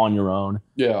more like on your own.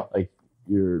 Yeah. Like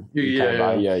you're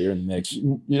in the mix.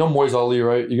 You know Moise Ali,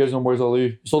 right? You guys know Moise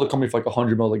Ali? He sold a company for like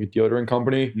 $100 million, like a deodorant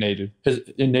company. Native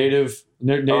Native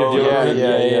deodorant.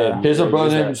 Yeah. He has a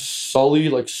brother named Sully,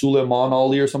 like Suleiman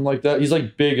Ali or something like that. He's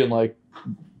like big in like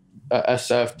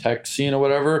SF tech scene or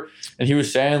whatever. And he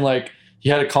was saying like he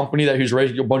had a company that he was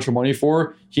raising a bunch of money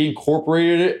for. He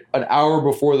incorporated it an hour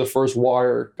before the first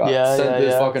wire got sent to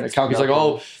his fucking account. He's like,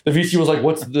 oh, the VC was like,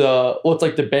 what's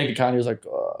like the bank account? He was like,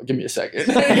 give me a second.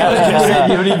 He's like,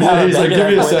 give me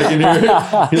a second here.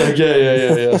 He's like,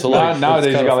 yeah. So like,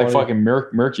 nowadays you got like fucking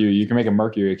Mercury. You can make a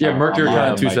Mercury account. Yeah, Mercury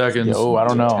account in 2 seconds. Oh, I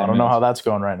don't know. I don't know how that's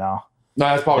going right now. No,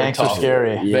 that's probably banks are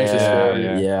scary. Banks are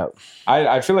scary. Yeah.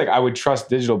 I feel like I would trust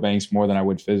digital banks more than I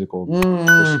would physical.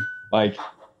 Like,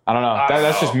 I don't know.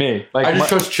 That's just me. Like, I just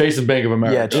trust Chase and Bank of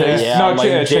America.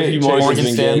 Yeah,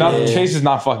 Chase. Chase is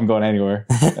not fucking going anywhere.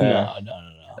 No.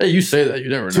 Hey, you say that. You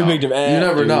never know. Too big to fail. You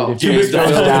never know. Too big to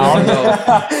fail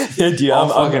down. Dude, I'm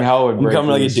fucking hell would I'm break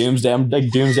coming like a loose. doomsday. I'm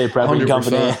like doomsday prepping 100%.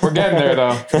 company. We're getting there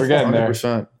though. We're getting there.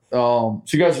 100%. So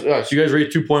you guys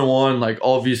rate 2.1, like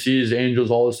all VCs, angels,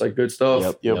 all this like good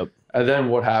stuff. Yep. And then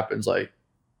what happens? Like,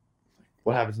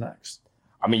 what happens next?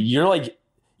 I mean, you're like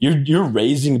you're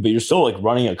raising, but you're still like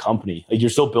running a company. Like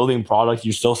you're still building product,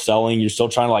 you're still selling, you're still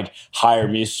trying to like hire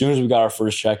me. As soon as we got our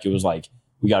first check, it was like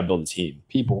we got to build a team.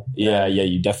 People. Yeah,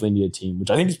 you definitely need a team,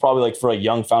 which I think is probably like for like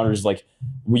young founders, like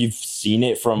we've seen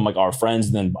it from like our friends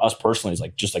and then us personally is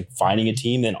like just like finding a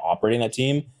team and operating that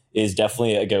team is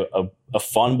definitely like a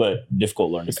fun but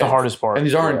difficult learning. It's the hardest part. And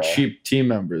these aren't cheap team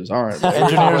members, aren't they?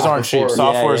 Engineers aren't cheap.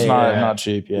 Software is not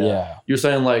cheap. Yeah. You're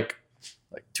saying like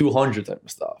 200 type of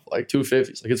stuff, like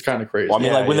 250s. Like it's kind of crazy. Well, I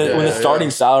mean, when the starting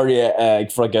salary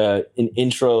for like an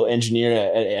intro engineer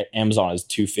at Amazon is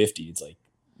 250, it's like.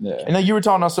 Yeah. And then you were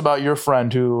telling us about your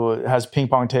friend who has ping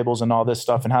pong tables and all this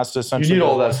stuff and has to essentially. You need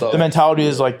all that stuff. The mentality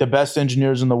is like the best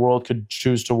engineers in the world could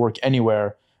choose to work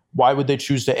anywhere. Why would they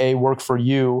choose to A, work for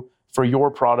you, for your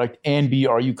product, and B,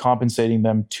 are you compensating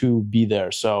them to be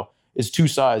there? So it's two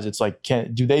sides. It's like,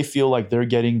 do they feel like they're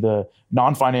getting the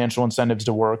non-financial incentives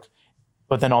to work,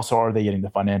 but then also are they getting the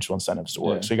financial incentives to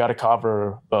work? Yeah. So you got to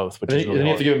cover both, which is really you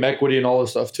have to give them equity and all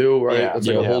this stuff too, right? Yeah. That's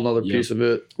like a whole nother piece of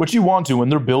it. Which you want to when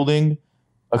they're building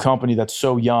a company that's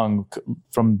so young,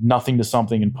 from nothing to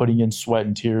something, and putting in sweat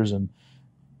and tears and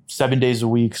 7 days a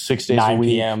week, 6 days a 9 week.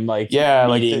 p.m. like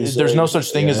meetings, there's no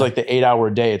such thing as like the 8-hour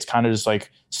day. It's kind of just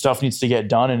like stuff needs to get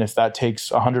done. And if that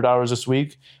takes 100 hours this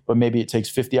week, but maybe it takes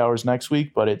 50 hours next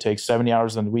week, but it takes 70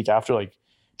 hours in the week after, like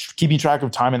keeping track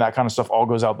of time and that kind of stuff all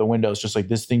goes out the window. It's just like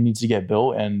this thing needs to get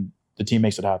built and the team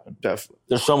makes it happen. Definitely.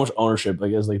 There's so much ownership,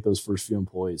 like as like those first few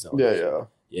employees. That, like,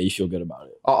 yeah, you feel good about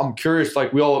it. I'm curious,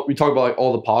 like we talk about like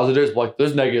all the positives, but like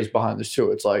there's negatives behind this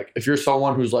too. It's like if you're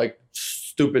someone who's like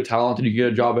stupid talented, you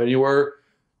get a job anywhere.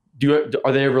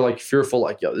 Are they ever like fearful,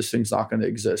 like, yo, this thing's not going to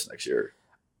exist next year?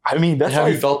 I mean, have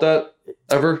you felt that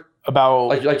ever?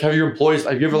 About like have your employees?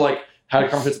 Have you ever like had a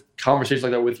conversation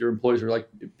like that with your employees or like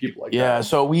people like that? Yeah.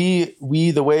 So we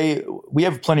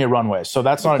have plenty of runway, so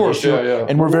that's not an issue. Yeah.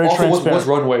 And we're very also, transparent. What's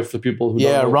runway for the people who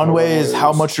don't know runway is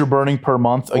how much you're burning per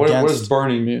month against. What does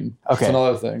burning mean? Okay. That's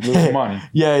another thing. Losing money.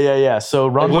 Yeah. So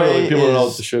runway people don't know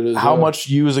what is the shit is, how much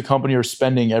you as a company are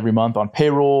spending every month on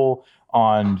payroll,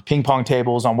 on ping pong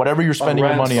tables, on whatever you're spending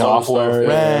your money on. Software,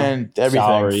 rent, everything,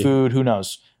 salary, food, who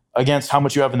knows, against how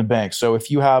much you have in the bank. So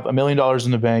if you have $1 million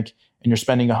in the bank and you're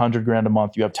spending $100,000 a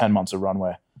month, you have 10 months of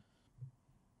runway.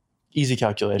 Easy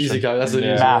calculation. That's an easy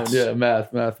Maths. Yeah,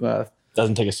 math.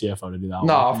 Doesn't take a CFO to do that.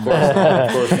 No, of course not.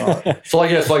 Of course not. So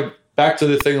like, like back to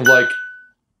the thing of like,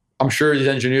 I'm sure these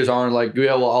engineers aren't like,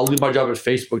 yeah, well, I'll leave my job at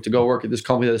Facebook to go work at this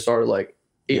company that started like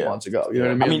 8 months ago. You know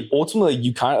what I mean? I mean, ultimately,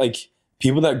 you kind of like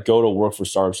people that go to work for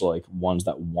startups are like ones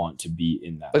that want to be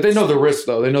in that. Like they know the risk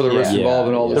though. They know the risk involved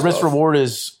in all this. The risk reward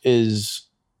is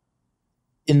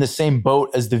in the same boat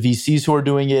as the VCs who are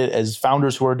doing it, as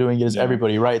founders who are doing it, as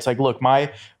everybody, right? It's like, look,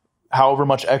 my however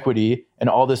much equity and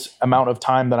all this amount of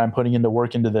time that I'm putting into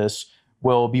work into this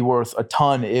will be worth a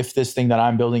ton if this thing that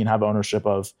I'm building and have ownership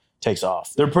of takes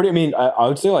off. They're pretty, I mean, I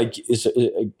would say like it's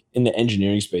in the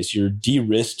engineering space, you're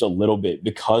de-risked a little bit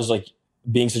because like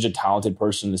being such a talented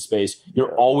person in the space,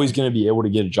 you're always going to be able to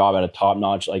get a job at a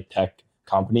top-notch like tech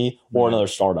company or another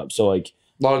startup. So like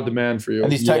a lot of demand for you.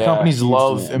 And these tech companies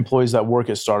love employees that work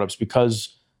at startups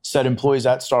because said employees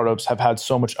at startups have had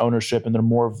so much ownership and they're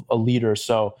more of a leader.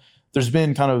 So there's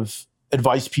been kind of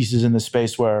advice pieces in this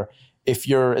space where if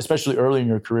you're, especially early in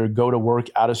your career, go to work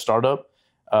at a startup,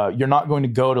 you're not going to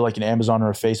go to like an Amazon or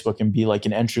a Facebook and be like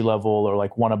an entry level or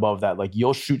like one above that. Like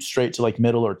you'll shoot straight to like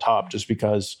middle or top just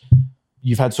because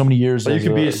you've had so many years. But you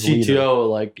could be a CTO,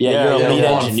 like you're a lead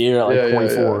engineer at like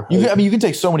 24. You can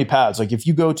take so many paths. Like if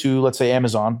you go to, let's say,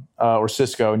 Amazon or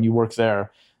Cisco and you work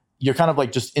there, you're kind of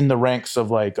like just in the ranks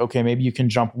of like, okay, maybe you can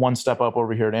jump one step up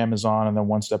over here at Amazon and then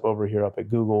one step over here up at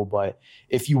Google. But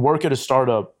if you work at a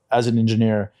startup as an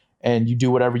engineer and you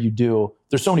do whatever you do,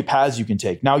 there's so many paths you can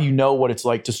take. Now you know what it's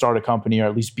like to start a company or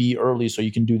at least be early, so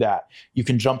you can do that. You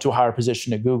can jump to a higher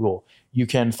position at Google. You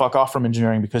can fuck off from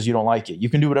engineering because you don't like it. You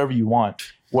can do whatever you want.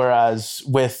 Whereas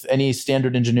with any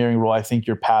standard engineering role, I think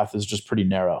your path is just pretty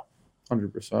narrow.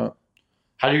 100%.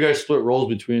 How do you guys split roles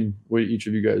between what each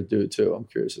of you guys do too? I'm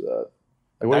curious of that.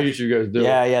 Like, what do each of you guys do?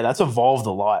 Yeah, that's evolved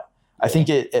a lot. I think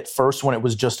at first when it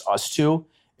was just us two,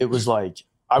 it was like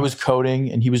I was coding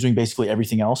and he was doing basically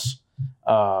everything else.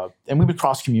 And we would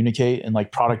cross communicate and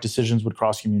like product decisions would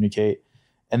cross communicate.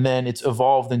 And then it's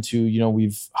evolved into,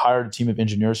 we've hired a team of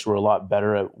engineers who are a lot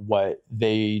better at what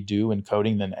they do in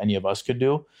coding than any of us could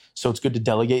do. So it's good to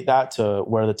delegate that to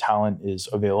where the talent is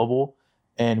available.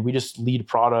 And we just lead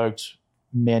product,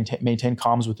 maintain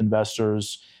comms with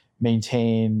investors,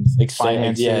 maintain like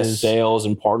finances, sales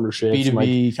and partnerships.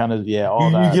 B2B like, kind of,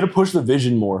 all that. You get to push the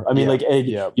vision more. I mean,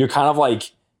 you're kind of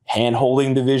like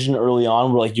hand-holding the vision early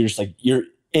on where like you're just like, you're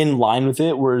in line with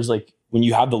it. Whereas like when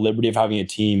you have the liberty of having a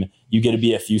team, you get to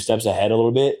be a few steps ahead a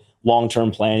little bit,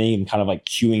 long-term planning and kind of like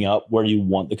queuing up where you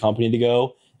want the company to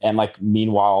go. And like,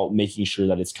 meanwhile, making sure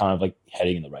that it's kind of like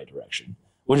heading in the right direction,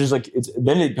 which is like,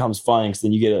 then it becomes fun because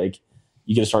then you get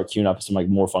to start queuing up some like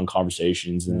more fun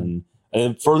conversations. And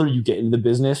then further you get into the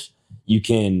business, you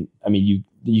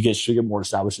get more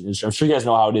established in the industry. I'm sure you guys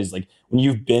know how it is. Like when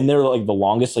you've been there like the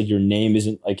longest, like your name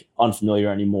isn't like unfamiliar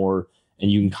anymore.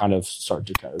 And you can kind of start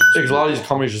to kind of because a lot of these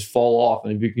companies just fall off,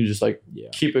 and if you can just like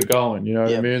keep it going, you know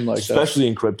what I mean? Like especially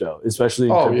in crypto and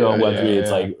Web3, it's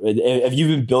like if you've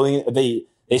been building,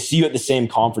 they see you at the same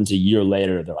conference a year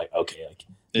later, they're like, okay, like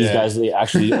these guys they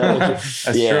actually that's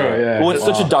true. Yeah, well, it's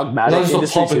such a dogmatic industry. It's not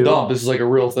just a pump and dump. This is like a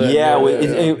real thing.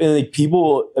 Like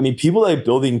people that are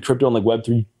building crypto on like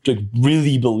Web3 like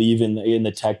really believe in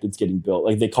the tech that's getting built.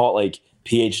 Like they call it like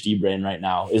PhD brain right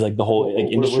now is like the whole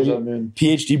like industry. What does that mean?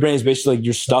 PhD brain is basically like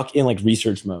you're stuck in like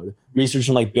research mode, research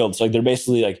and like build. So like they're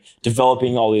basically like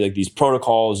developing all the like these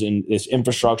protocols and this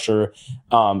infrastructure.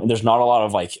 And there's not a lot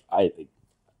of like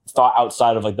thought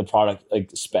outside of like the product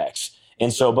like specs.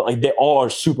 And so, but like they all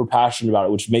are super passionate about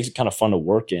it, which makes it kind of fun to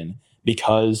work in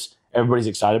because everybody's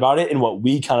excited about it. And what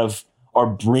we kind of are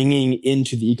bringing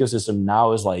into the ecosystem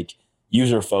now is like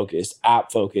user focused,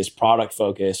 app focused, product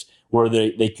focused, where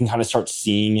they can kind of start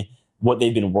seeing what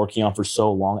they've been working on for so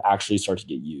long actually start to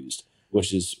get used,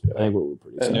 which is, I think, what we're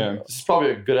pretty excited about. This is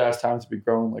probably a good ass time to be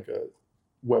growing like a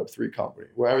Web3 company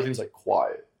where everything's like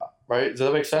quiet, right? Does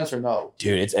that make sense or no?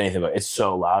 Dude, it's anything but, it's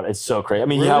so loud. It's so crazy. I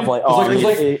mean, really? You have like,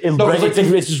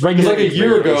 it's just regular. Like a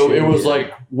year ago, it was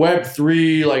like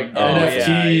Web3, like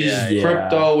NFTs,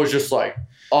 crypto was just like,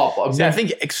 See, I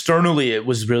think externally it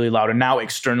was really loud, and now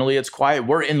externally it's quiet.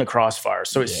 We're in the crossfire,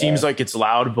 so it seems like it's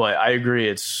loud, but I agree,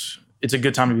 it's a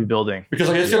good time to be building because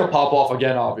like it's gonna pop off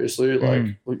again. Obviously,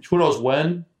 like who knows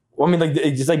when. Well, I mean, like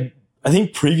it's like I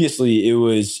think previously it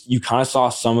was you kind of saw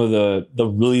some of the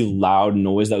really loud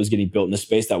noise that was getting built in the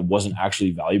space that wasn't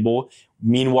actually valuable.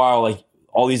 Meanwhile, like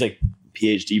all these like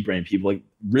PhD brain people, like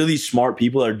really smart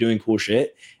people that are doing cool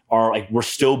shit, are like we're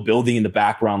still building in the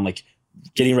background, like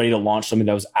getting ready to launch something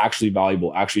that was actually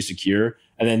valuable, actually secure.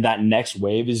 And then that next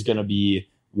wave is going to be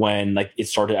when like it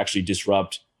started to actually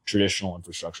disrupt traditional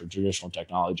infrastructure, traditional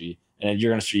technology. And then you're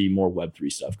going to see more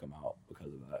Web3 stuff come out because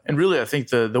of that. And really, I think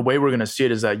the way we're going to see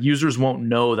it is that users won't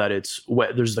know that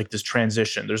there's like this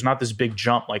transition. There's not this big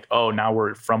jump like, oh, now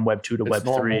we're from Web 2 to Web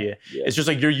 3. Yeah. It's just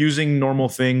like you're using normal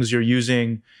things. You're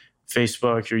using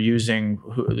Facebook, you're using,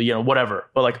 whatever.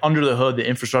 But like under the hood, the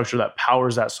infrastructure that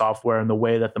powers that software and the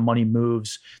way that the money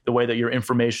moves, the way that your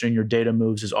information and your data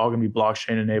moves is all going to be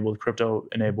blockchain enabled, crypto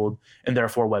enabled, and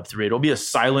therefore Web3. It'll be a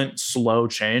silent, slow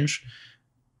change.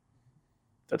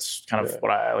 That's kind of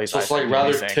what I at least. So it's like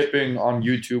rather tipping on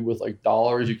YouTube with like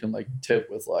dollars, you can like tip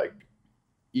with like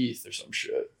ETH or some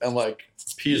shit, and like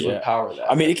Peaze would power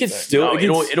that. I mean, it could still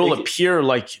it'll appear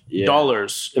like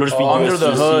dollars. It'll just be under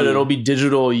the hood. It'll be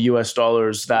digital US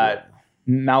dollars that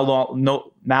now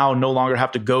no longer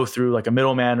have to go through like a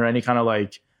middleman or any kind of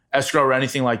like escrow or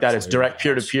anything like that. It's direct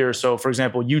peer to peer. So, for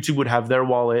example, YouTube would have their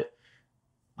wallet.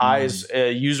 I, as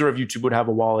a user of YouTube, would have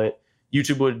a wallet.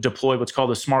 YouTube would deploy what's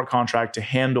called a smart contract to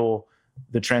handle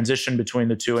the transition between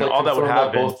the two, and all that would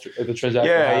happen. The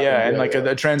transaction and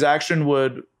a transaction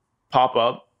would pop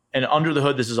up, and under the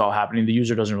hood, this is all happening. The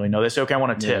user doesn't really know. They say, "Okay, I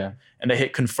want to tip," and they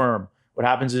hit confirm. What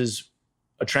happens is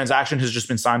a transaction has just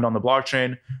been signed on the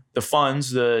blockchain. The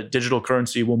funds, the digital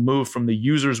currency, will move from the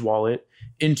user's wallet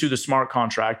into the smart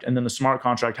contract. And then the smart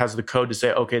contract has the code to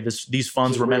say, okay, these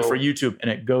funds were meant for YouTube, and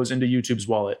it goes into YouTube's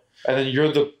wallet. And then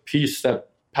you're the piece that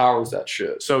powers that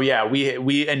shit. So yeah,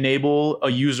 we enable a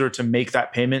user to make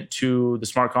that payment to the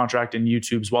smart contract in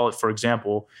YouTube's wallet, for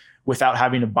example, without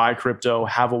having to buy crypto,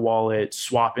 have a wallet,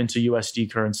 swap into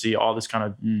USD currency, all this kind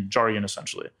of jargon,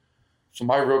 essentially. So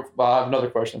I have another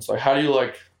question. It's like, how do you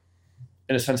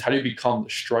in a sense, how do you become the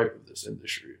Stripe of this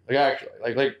industry? Like actually,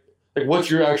 like what's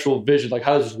your actual vision? Like,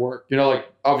 how does this work? You know,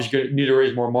 like obviously you need to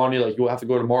raise more money. Like you'll have to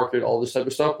go to market, all this type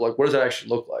of stuff. Like, what does that actually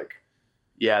look like?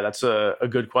 Yeah, that's a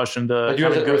good question. The you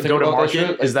guys go to market,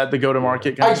 like, is that the go to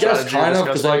market kind of strategy? I guess kind of,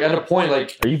 because like at a point,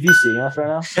 like, are you VCing us right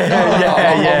now?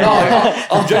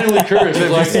 No, I'm genuinely curious.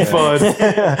 VC fun.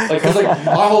 Like, because like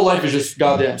my whole life is just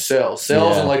goddamn sales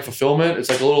and like fulfillment. It's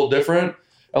like a little different.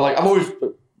 And like I'm always,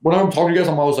 when I'm talking to you guys,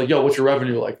 I'm always like, yo, what's your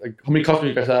revenue? Like how many customers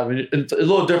you guys have? And it's a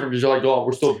little different because you're like, oh,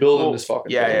 we're still building this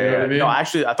fucking thing. You know what I mean? No,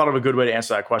 actually, I thought of a good way to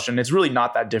answer that question. It's really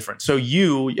not that different. So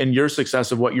you and your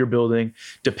success of what you're building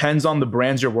depends on the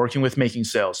brands you're working with making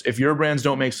sales. If your brands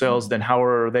don't make sales, then how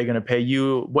are they going to pay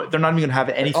you? They're not even going to have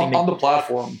anything on the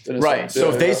platform. Right. So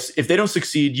if they don't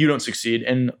succeed, you don't succeed.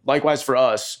 And likewise for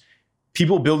us,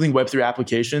 people building Web3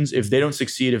 applications, if they don't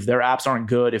succeed, if their apps aren't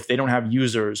good, if they don't have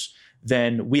users,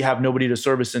 then we have nobody to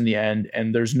service in the end,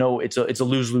 and it's a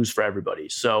lose-lose for everybody.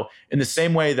 So in the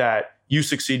same way that you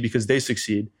succeed because they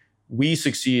succeed, we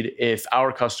succeed if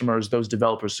our customers, those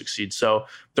developers, succeed. So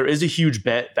there is a huge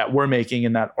bet that we're making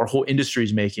and that our whole industry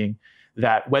is making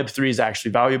that Web3 is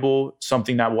actually valuable,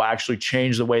 something that will actually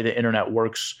change the way the internet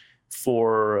works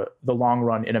for the long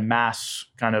run in a mass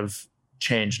kind of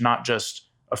change, not just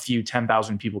a few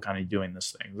 10,000 people kind of doing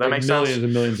this thing. Does that make sense? Millions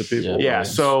and millions of people. Yeah.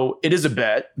 So it is a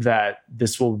bet that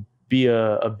this will be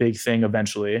a big thing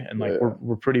eventually. And like,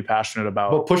 we're pretty passionate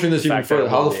about. But pushing this even further,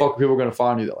 how the fuck are people going to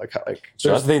find you though? So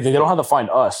that's the thing, they don't have to find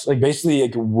us. Like basically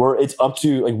like it's up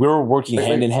to, like we're working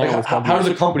hand in hand with companies. How do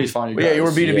the companies find you guys? Yeah,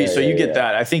 you're B2B. So you get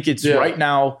that. I think it's right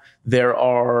now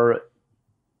there's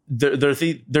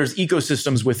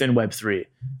ecosystems within Web3.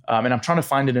 And I'm trying to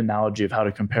find an analogy of how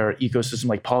to compare ecosystem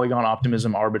like Polygon,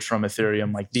 Optimism, Arbitrum,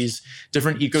 Ethereum, like these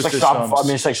different ecosystems.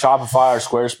 It's like Shopify or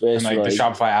Squarespace. And like the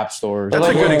Shopify app store. That's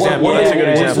a good example. That's a good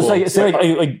example.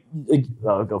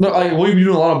 Will you be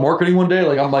doing a lot of marketing one day?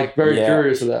 Like I'm like very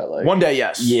curious of that. Like one day,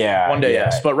 yes. Yeah. One day,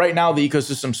 yes. But right now the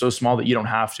ecosystem's so small that you don't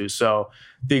have to. So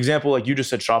the example, like you just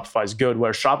said, Shopify is good,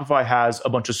 where Shopify has a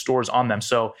bunch of stores on them.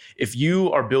 So if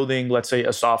you are building, let's say,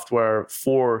 a software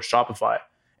for Shopify,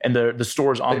 and the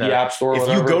stores on there, the app store, if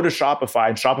you go to Shopify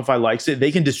and Shopify likes it,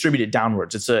 they can distribute it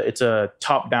downwards. It's a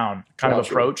top-down kind of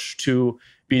approach to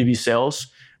B2B sales.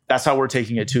 That's how we're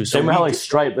taking it too. So same way how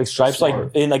Stripe's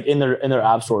like in their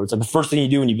app store. It's like the first thing you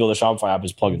do when you build a Shopify app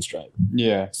is plug in Stripe.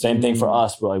 Yeah. Same thing for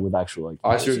us, but like with actual like.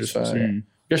 I see what you're saying. You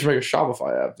guys should make a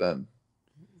Shopify app then.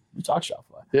 We talk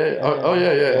Shopify. Yeah.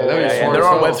 There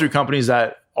are Web3 companies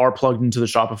that are plugged into the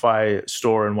Shopify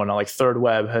store and whatnot. Like Third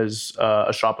Web has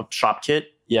a shop kit.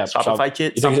 Yeah, Shopify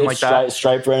kit, something like that.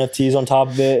 Stripe for NFTs on top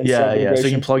of it. Yeah. So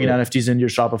you can plug in NFTs into your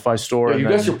Shopify store. You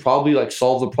guys should probably like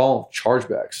solve the problem of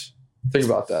chargebacks. Think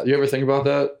about that. You ever think about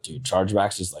that? Dude,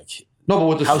 chargebacks is like... No, but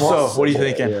with the how so? What are you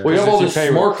thinking? Yeah. Well, you have all this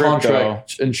smart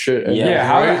contract and shit.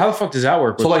 How the fuck does that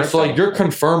work? So you're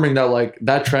confirming that like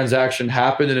that transaction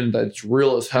happened and that's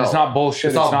real as hell. It's not bullshit.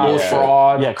 It's not bullshit.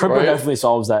 Fraud. Yeah, crypto definitely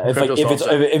solves that.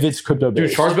 If it's crypto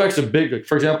based. Dude, chargebacks are big. Like,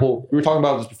 for example, we were talking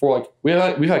about this before.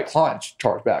 Like we've had clients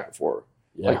charge back before.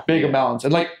 Yeah. Like big amounts.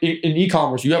 And like in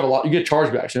e-commerce, you have a lot, you get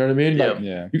chargebacks, you know what I mean? Like,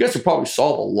 you guys could probably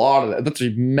solve a lot of that. That's a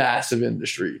massive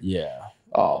industry. Yeah.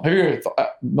 Have you ever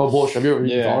no bullshit? Have you ever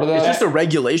thought of that? It's just a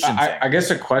regulation thing. I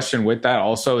guess a question with that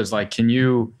also is like,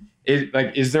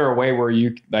 is there a way where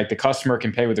you like the customer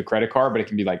can pay with a credit card, but it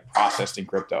can be like processed in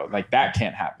crypto? Like that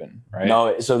can't happen, right?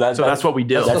 No, so that's what we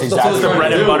do. That's exactly the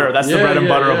bread and butter. That's the bread and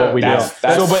butter of what we do. That's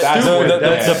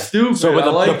stupid. So, but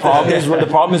the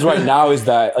problem is right now is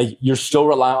that like you're still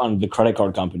reliant on the credit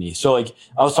card company. So like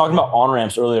I was talking about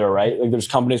on-ramps earlier, right? Like there's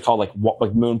companies called like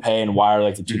MoonPay and Wire,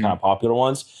 like the two kind of popular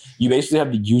ones. You basically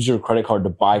have to use your credit card to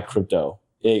buy crypto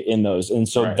in those, and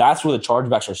so that's where the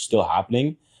chargebacks are still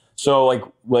happening. So like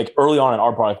early on in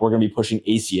our product, we're going to be pushing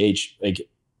ACH in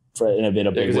a bit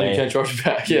of a big way. You can't charge it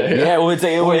back.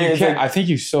 I think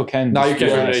you still can. No, you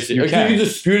can't ACH. You can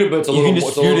dispute it, but it's a little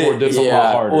more difficult.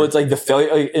 Harder. Well, it's like the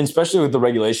failure, especially with the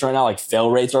regulation right now. Like fail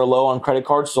rates are low on credit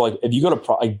cards. So like if you go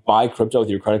to buy crypto with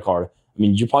your credit card, I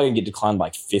mean you're probably gonna get declined by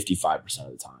like 55%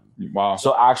 of the time. Wow.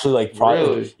 So actually, like, probably,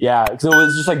 really? So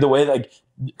it's just like the way, like,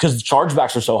 because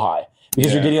chargebacks are so high.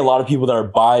 because you're getting a lot of people that are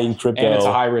buying crypto. And it's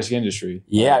a high risk industry.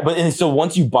 Yeah, but so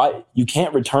once you buy, you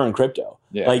can't return crypto.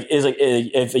 Yeah. Like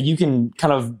if you can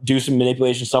kind of do some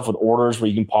manipulation stuff with orders where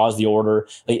you can pause the order.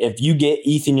 Like if you get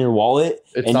ETH in your wallet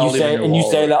and you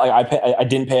say that like I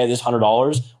didn't pay this $100,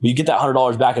 well, you get that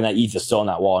 $100 back and that ETH is still in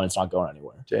that wallet and it's not going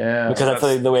anywhere. Damn. Because that's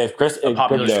like the way of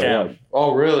popular scam. Yeah.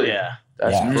 Oh really? Yeah.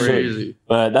 That's crazy.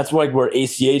 But that's like where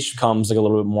ACH comes like a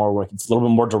little bit more. Like it's a little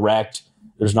bit more direct.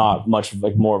 There's not much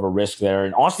like more of a risk there,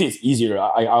 and honestly, it's easier.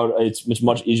 It's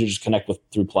much easier to just connect with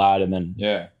through Plaid and then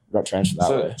transfer that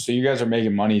way. So you guys are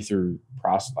making money through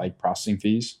processing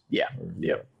fees? Yeah.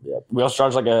 Yep. We also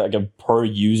charge like a per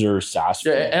user SaaS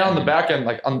fee. Yeah, and on the back end,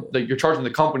 like you're charging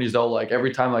the companies though, like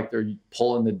every time like they're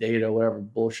pulling the data, whatever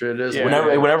bullshit it is. Yeah.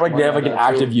 Whenever like they have like an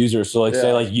active user, so like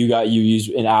say like you use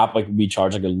an app, like we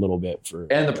charge like a little bit for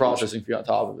and the processing fee on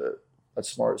top of it. That's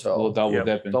smart as hell. A little double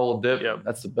dipping. Double dip. Yep.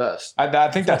 That's the best.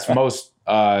 I think that's most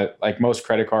most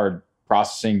credit card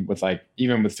processing with like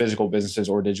even with physical businesses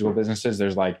or digital businesses.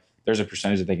 There's a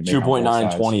percentage that they can make 2.9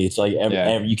 and 20. It's like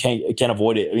you can't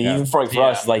avoid it. I mean, even for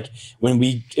us, like when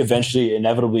we eventually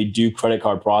inevitably do credit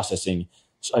card processing,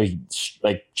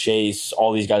 like Chase,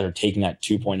 all these guys are taking that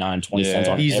 2.9, 20 cents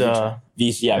on Visa,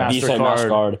 Visa, and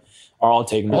MasterCard are all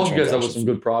taking. All you guys have with some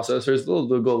good processors. They'll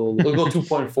go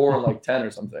 2.4 and like 10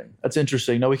 or something. That's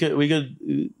interesting. No,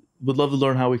 would love to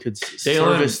learn how we could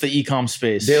service the e-com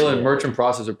space. Dalen, Merchant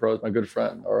Processor Pro is my good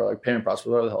friend, or like payment processor,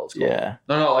 whatever the hell it's called. Yeah.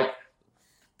 No, like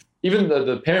even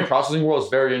the payment processing world is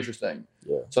very interesting.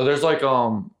 Yeah. So there's like I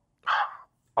don't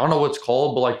know what it's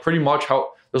called, but like pretty much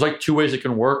how there's like two ways it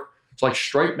can work. So like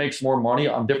Stripe makes more money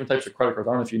on different types of credit cards.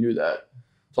 I don't know if you knew that.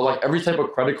 So like every type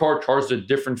of credit card charges a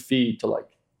different fee to like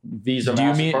Visa. Do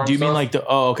you mean like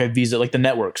Visa, like the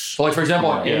networks? So like for example,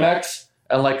 on Amex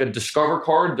and like a Discover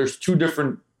card, there's two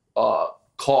different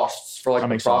costs for like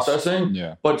the processing. Sense.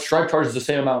 Yeah. But Stripe charges the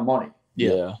same amount of money.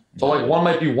 Yeah. So like one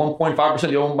might be 1.5%, the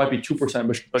other one might be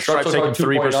 2%, but Stripe's taking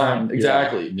 3%.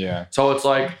 Exactly. Yeah. So it's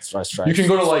like you can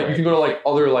go to like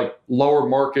other like lower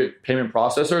market payment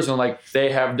processors and like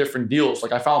they have different deals.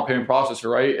 Like I found a payment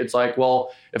processor, right? It's like,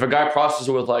 well, if a guy processes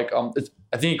it with like I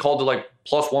think he called it like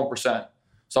plus 1%.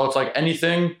 So it's like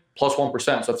anything plus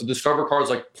 1%. So if the Discover card is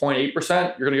like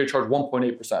 0.8%, you're gonna get charged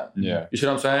 1.8%. Yeah. You see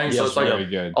what I'm saying? Yes, so it's like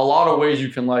good. a lot of ways you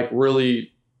can like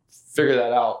really figure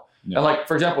that out. Yeah. And like,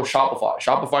 for example,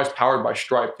 Shopify is powered by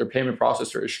Stripe. Their payment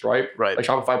processor is Stripe. Right. Like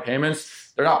Shopify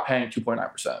payments, they're not paying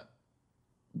 2.9%.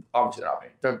 Obviously, they're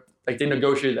not paying. They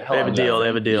negotiated the hell out of that. They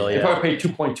have a deal. They probably pay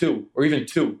 2.2 or even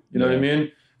 2. You know what I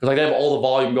mean? Because like they have all the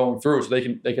volume going through, so they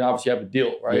can obviously have a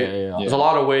deal, right? Yeah. There's a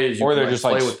lot of ways. Or they're just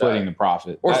like splitting the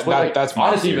profit. Or that's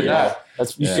honestly even that.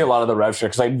 You see a lot of the rev share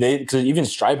because even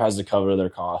Stripe has to cover their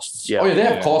costs. Yeah. Oh yeah, they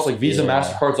have costs like Visa,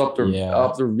 MasterCard's up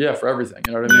there for everything.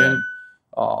 You know what I mean?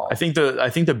 I think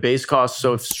the base cost.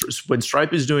 So when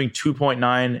Stripe is doing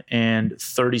 2.9 and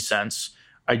 30 cents,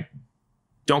 I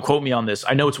don't quote me on this.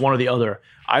 I know it's one or the other.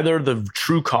 Either the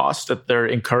true cost that they're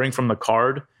incurring from the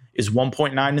card is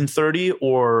 1.9 and 30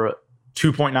 or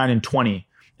 2.9 and 20.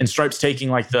 And Stripe's taking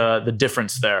like the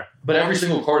difference there. But every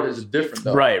single card is different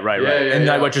though. Right. And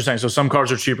that's what you're saying. So some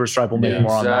cards are cheaper. Stripe will make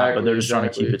more on that, but they're just trying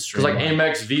to keep it streamlined. Because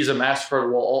like Amex, Visa,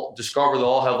 MasterCard, Discover, they'll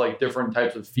all have like different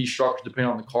types of fee structures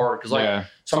depending on the card. Because like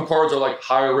some cards are like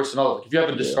higher risk than others. Like if you have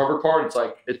a Discover card, it's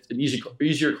like it's an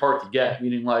easier card to get,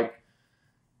 meaning like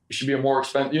it should be a more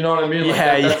expensive. You know what I mean? Like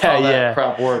that's how that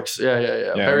crap works.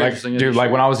 Yeah. Very interesting. Dude,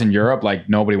 like when I was in Europe, like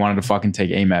nobody wanted to fucking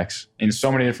take Amex in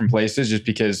so many different places just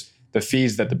because the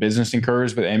fees that the business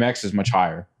incurs with Amex is much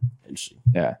higher.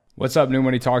 Yeah. What's up, New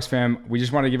Money Talks fam? We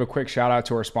just want to give a quick shout out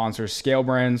to our sponsor, Scale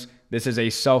Brands. This is a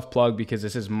self-plug because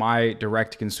this is my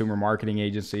direct consumer marketing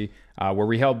agency where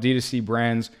we help D2C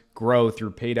brands grow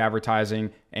through paid advertising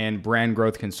and brand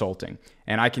growth consulting.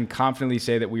 And I can confidently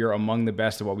say that we are among the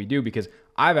best at what we do because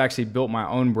I've actually built my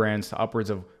own brands to upwards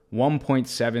of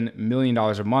 $1.7 million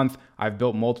a month. I've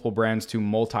built multiple brands to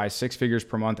multi-six figures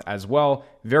per month as well.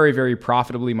 Very, very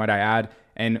profitably, might I add.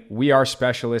 And we are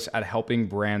specialists at helping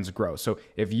brands grow. So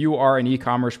if you are an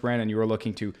e-commerce brand and you are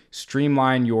looking to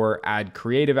streamline your ad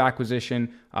creative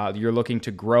acquisition, you're looking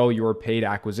to grow your paid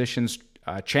acquisitions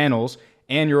channels,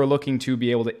 and you're looking to be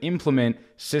able to implement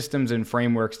systems and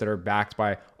frameworks that are backed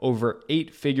by over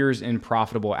 8 figures in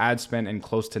profitable ad spend and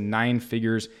close to 9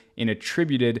 figures in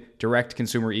attributed direct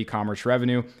consumer e-commerce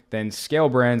revenue, then Scale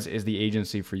Brands is the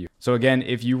agency for you. So again,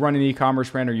 if you run an e-commerce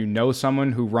brand or you know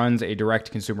someone who runs a direct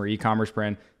consumer e-commerce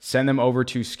brand, send them over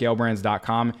to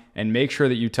scalebrands.com and make sure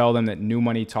that you tell them that New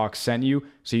Money Talks sent you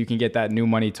so you can get that New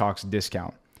Money Talks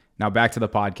discount. Now back to the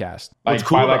podcast. Like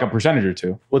cool by like a percentage or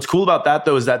two. What's cool about that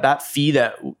though is that fee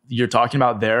that you're talking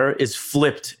about there is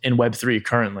flipped in Web3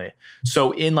 currently.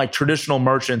 So in like traditional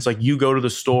merchants, like you go to the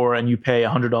store and you pay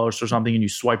 $100 for something and you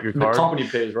swipe your card. The company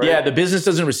pays, right? Yeah, the business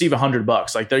doesn't receive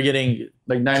 $100. Like they're getting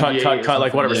like cut,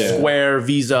 like whatever, Square,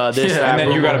 Visa, this, that. And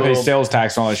then you got to pay sales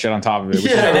tax and all that shit on top of it.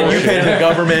 And then you pay to the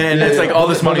government and it's like all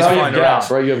this money's flying around.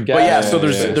 Right? You have gas. But yeah, so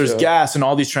there's gas and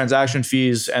all these transaction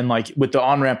fees. And like with the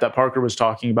on-ramp that Parker was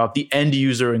talking about, the end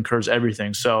user incurs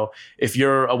everything. So if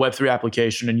you're a Web3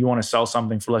 application and you want to sell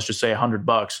something for, let's just say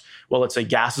 $100, well, let's say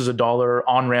gas is $1,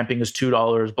 on-ramping is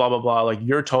 $2, blah, blah, blah. Like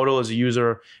your total as a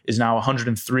user is now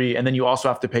 103. And then you also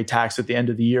have to pay tax at the end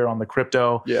of the year on the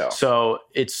crypto. Yeah. So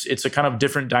it's a kind of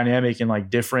different dynamic and like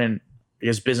different, I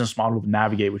guess, business model to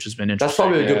navigate, which has been interesting. That's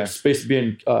probably a good space to be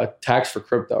in tax for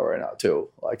crypto right now too.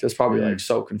 Like that's probably like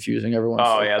so confusing. Everyone's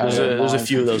there's a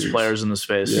few of those players in the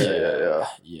space. Yeah.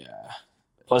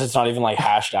 Plus, it's not even like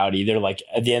hashed out either. Like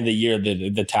at the end of the year,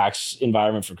 the tax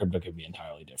environment for crypto could be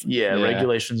entirely different. Yeah,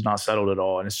 regulation's not settled at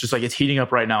all, and it's just like it's heating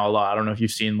up right now a lot. I don't know if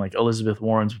you've seen like Elizabeth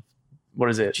Warren's. What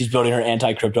is it? She's building her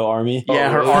anti-crypto army.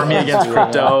 Yeah, her army against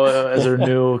crypto as her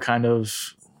new kind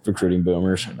of recruiting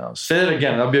boomers. Say it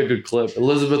again. That'd be a good clip.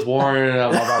 Elizabeth Warren.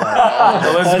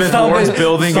 Elizabeth Warren's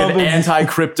building an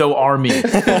anti-crypto army.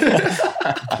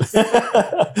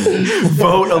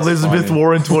 Vote Elizabeth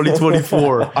Warren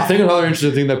 2024. I think another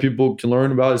interesting thing that people can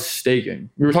learn about is staking.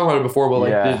 We were talking about it before, but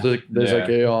like there's like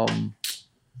a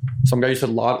some guy used to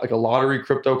like a lottery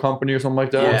crypto company or something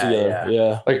like that.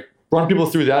 Yeah. Like run people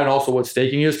through that and also what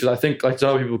staking is, because I think like some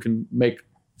other people can make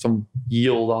some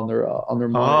yield on their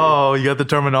money. Oh, you got the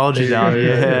terminology down.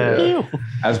 Yeah.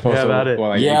 As opposed to about it. Well,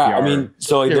 like APR. APR. I mean,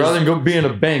 so like rather than go be in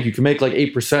a bank, you can make like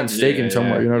 8% staking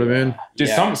somewhere. You know what I mean? Dude,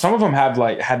 some of them had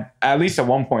at least at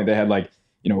one point they had like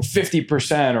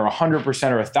 50% or 100%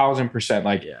 or 1,000%.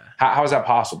 Like, how is that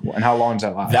possible? And how long does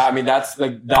that last? I mean, that's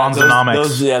like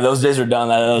Ponzonomics. Those days are done.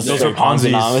 Those are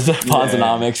Ponzonomics.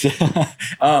 Ponzonomics.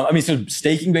 I mean, so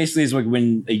staking basically is like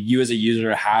when you as a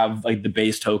user have like the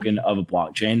base token of a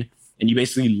blockchain, and you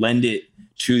basically lend it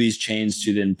to these chains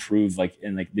to then prove like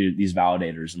in like these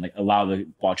validators and like allow the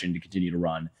blockchain to continue to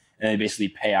run, and they basically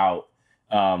pay out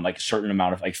like a certain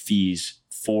amount of like fees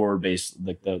for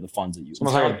the funds that you. It's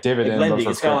almost like a dividend, like lending.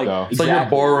 but for crypto. It's like you're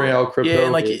borrowing out crypto. Yeah,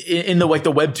 and like in the like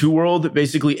the Web 2 world,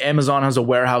 basically Amazon has a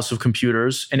warehouse of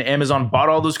computers, and Amazon bought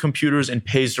all those computers and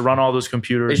pays to run all those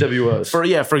computers.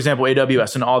 AWS. For example,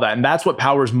 AWS and all that, and that's what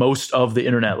powers most of the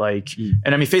internet. Like,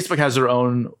 and I mean, Facebook has their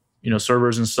own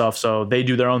servers and stuff, so they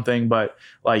do their own thing. But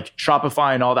like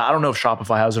Shopify and all that, I don't know if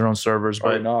Shopify has their own servers,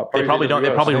 but they probably don't.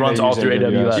 It probably runs all through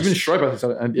AWS. Even Stripe has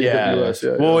AWS.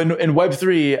 Yeah. Well, in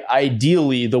Web3,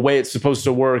 ideally, the way it's supposed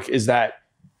to work is that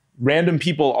random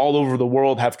people all over the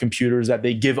world have computers that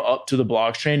they give up to the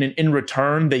blockchain, and in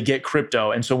return, they get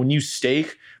crypto. And so when you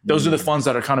stake, those are the funds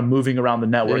that are kind of moving around the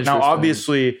network. Now,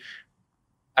 obviously,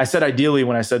 I said ideally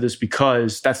when I said this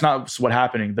because that's not what's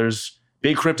happening. There's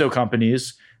big crypto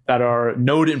companies that are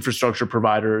node infrastructure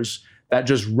providers that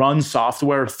just run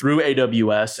software through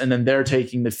AWS, and then they're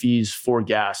taking the fees for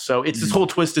gas. So it's this whole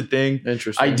twisted thing.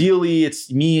 Interesting. Ideally,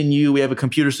 it's me and you. We have a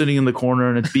computer sitting in the corner,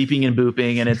 and it's beeping and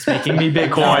booping, and it's making me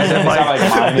Bitcoin. And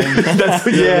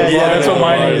that's what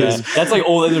mining is. That's like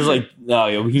there's like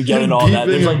we can get into all that.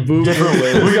 There's like different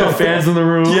ways. We got fans in the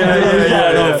room.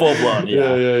 Yeah, full blown.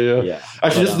 Yeah.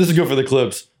 Actually, this is good for the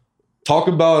clips. Talk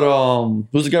about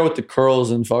who's the guy with the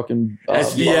curls and fucking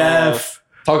SBF.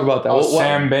 Talk about that.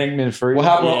 Sam Bankman-Fried. What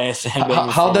happened?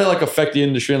 How did that like affect the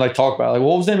industry and like talk about it? Like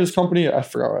what was the name of his company? I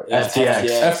forgot. Right.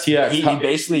 FTX. He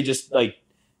basically just like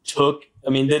took.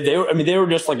 I mean, they were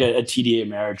just like a TD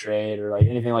Ameritrade or like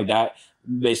anything like that.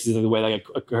 Basically, the way like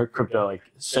a crypto like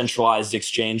centralized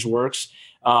exchange works.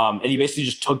 And he basically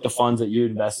just took the funds that you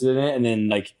invested in it and then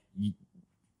like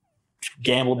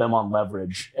gambled them on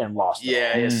leverage and lost them.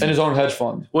 And his own hedge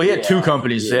fund. Well, he had two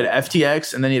companies. He had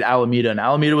FTX and then he had Alameda. And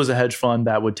Alameda was a hedge fund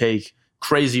that would take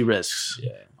crazy risks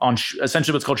on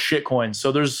essentially what's called shit coins.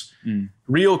 So there's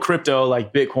real crypto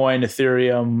like Bitcoin,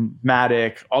 Ethereum,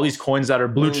 Matic, all these coins that are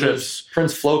blue chips.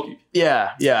 Prince Floki.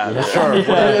 Yeah, sure.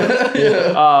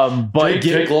 But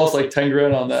Jake lost like 10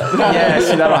 grand on that.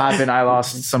 See, that'll happen. I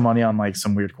lost some money on like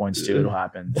some weird coins too. It'll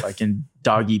happen. Like in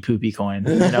doggy poopy coin,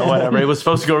 whatever. It was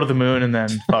supposed to go to the moon and then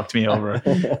fucked me over.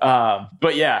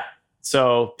 But yeah,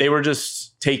 so they were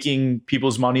just taking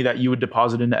people's money that you would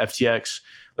deposit into FTX.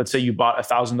 Let's say you bought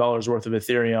 $1,000 worth of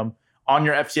Ethereum on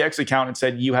your FTX account and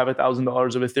said you have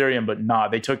 $1,000 of Ethereum, but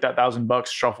they took that $1,000,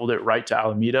 shuffled it right to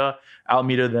Alameda.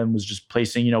 Alameda then was just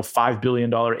placing, $5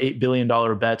 billion, $8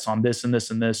 billion bets on this and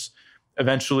this and this.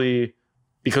 Eventually,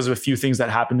 because of a few things that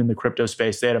happened in the crypto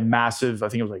space. They had a massive, I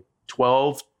think it was like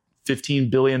 $12-15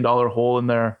 billion hole in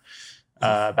their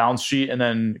balance sheet, and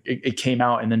then it came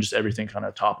out, and then just everything kind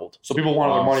of toppled. So people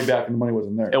wanted their money back, and the money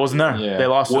wasn't there. It wasn't there. Yeah. They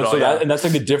lost it all. So and that's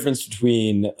like the difference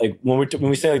between like when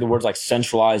we say like the words like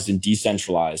centralized and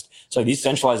decentralized. So like these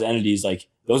centralized entities, like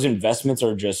those investments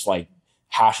are just like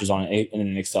hashes on in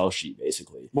an Excel sheet,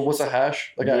 basically. But what's a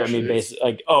hash? Like, I mean, basically,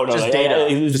 like, oh no, just like, data,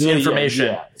 just really, information.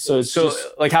 Yeah. So it's just,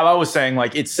 like how I was saying,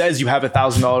 like it says you have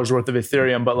 $1,000 worth of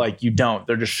Ethereum, but like you don't.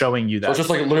 They're just showing you that. So it's just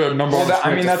like literally a number. Well,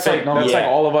 that's like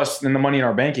all of us and the money in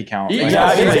our bank account. Like,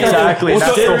 exactly.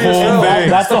 That's the whole thing.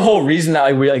 That's the whole reason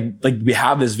that we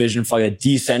have this vision for like a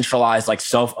decentralized, like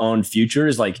self-owned future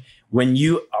is like. When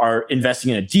you are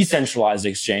investing in a decentralized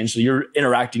exchange, so you're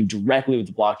interacting directly with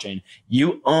the blockchain,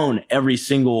 you own every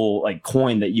single like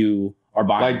coin that you are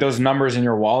buying. Like those numbers in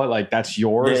your wallet, like that's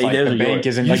yours. Yeah, like the bank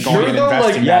isn't like going and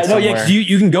investing that somewhere. Because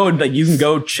you can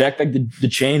go check like the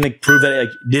chain, like prove that like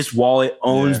this wallet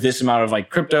owns this amount of like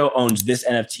crypto, owns this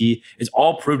NFT. It's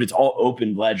all proved. It's all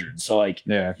open ledgered. So like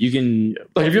you can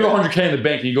like if you have $100K in the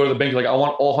bank and you go to the bank like I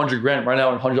want all $100,000 right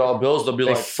now in $100 bills, they'll be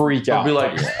like freak out. They'll be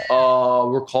like,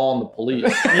 we're calling the police.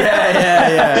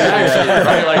 Yeah.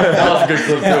 Right? Like that was a good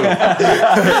clip too.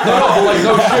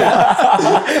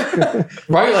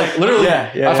 No, right? Like literally.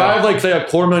 If I have like say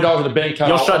 $250,000 in the bank account,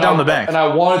 you'll shut down the bank. And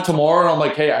I want it tomorrow, and I'm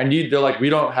like, hey, they're like, we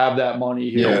don't have that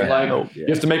money here. You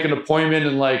have to make an appointment,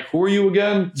 and like, who are you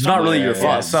again? It's not really your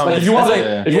fault. Like, if you want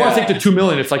to take the $2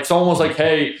 million, if like someone was like,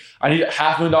 hey, I need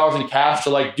 $500,000 in cash to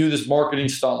like do this marketing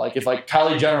stunt. Like if like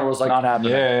Kylie Jenner was like, not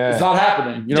happening. It's not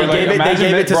happening. You know, they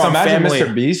gave it to some family.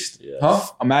 Mr. Beast. Huh?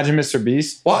 Imagine Mr.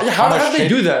 Beast. Well, how did they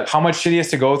do that? How much shit he has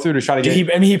to go through to try to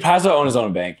get? He has to own his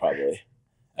own bank probably.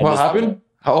 What happened?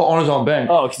 On his own bank.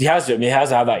 Oh, because he has to. I mean, he has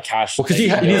to have that cash. Well, because he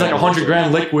needs like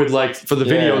 $100,000 liquid, like for the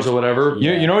videos or whatever.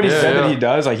 You know what he said that he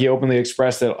does? Like he openly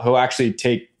expressed that he'll actually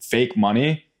take fake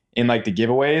money in like the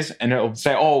giveaways, and it'll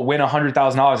say, "Oh, win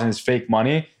 $100,000 in his fake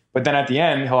money." But then at the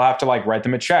end, he'll have to like write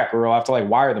them a check, or he'll have to like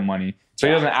wire the money. So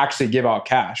he doesn't actually give out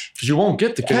cash because you won't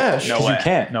get the cash. No way. You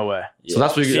can't. No way. So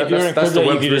that's what you get. That's the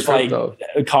Web3 you can just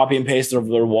like copy and paste their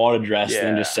wallet address and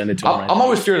then just send it to them. I'm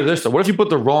always scared of this though. What if you put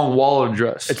the wrong wallet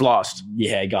address? It's lost.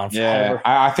 Yeah, gone forever.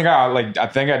 I think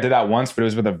I did that once, but it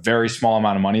was with a very small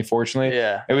amount of money. Fortunately,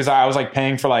 I was like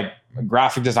paying for like a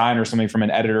graphic design or something from an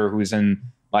editor who's in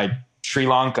like Sri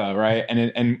Lanka, right?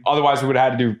 And otherwise we would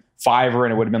have had to do Fiverr,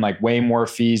 and it would have been like way more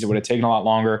fees. It would have taken a lot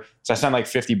longer. So I sent like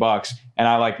 $50, and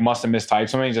I like must have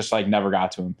mistyped something. Just like never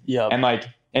got to him. Yeah.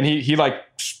 And he like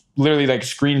literally like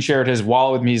screen shared his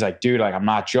wallet with me. He's like, dude, like I'm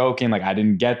not joking. Like I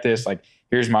didn't get this. Like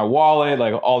here's my wallet.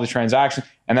 Like all the transactions.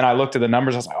 And then I looked at the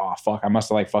numbers. I was like, oh fuck, I must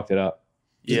have like fucked it up.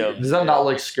 Yeah. Does that not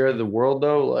like scare the world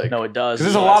though? Like no, it does.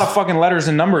 Because there's a lot of fucking letters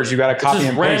and numbers you got to copy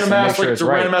and paste. Random ass, like it's a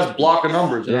random ass block of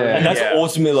numbers. And that's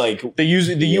ultimately like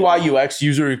the UI UX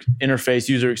user interface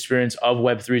user experience of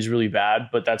Web3 is really bad.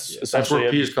 But that's essentially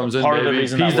where Peaze comes in. Part of the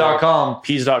reason Peaze.com.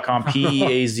 Peaze.com.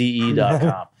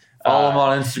 Peaze.com. Follow him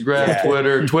on Instagram,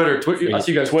 Twitter. I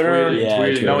see you guys Twitter.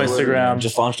 tweeting. No Instagram.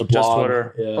 Just launched a blog. Just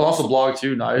Twitter. Yeah. Also blog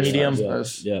too. Nice. Medium.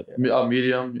 Nice. Yeah.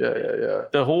 Medium. Yeah.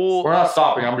 The whole. We're not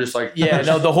stopping. I'm just like.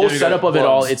 The whole setup of it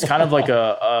all. It's kind of like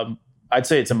I'd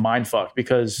say it's a mind fuck,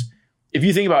 because if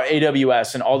you think about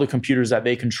AWS and all the computers that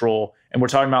they control, and we're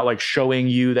talking about like showing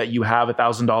you that you have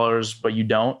 $1,000 but you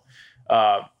don't,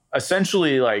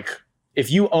 essentially like. If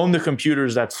you own the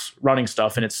computers that's running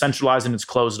stuff and it's centralized and it's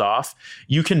closed off,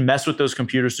 you can mess with those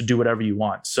computers to do whatever you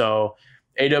want. So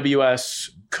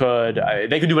AWS could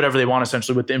do whatever they want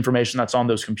essentially with the information that's on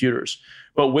those computers.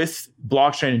 But with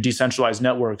blockchain and decentralized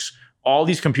networks, all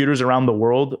these computers around the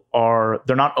world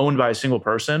they're not owned by a single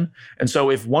person. And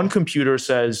so if one computer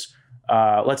says,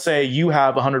 let's say you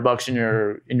have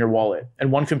 $100 in your wallet, and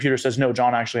one computer says, no,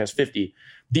 John actually has 50.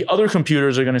 The other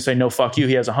computers are going to say, no, fuck you,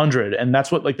 he has 100. And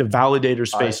that's what like the validator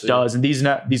space does. And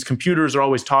these computers are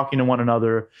always talking to one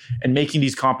another and making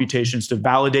these computations to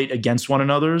validate against one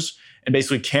another's and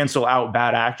basically cancel out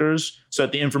bad actors so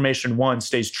that the information, one,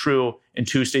 stays true, and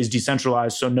two, stays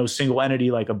decentralized. So no single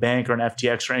entity like a bank or an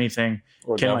FTX or anything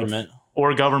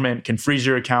or government can freeze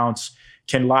your accounts,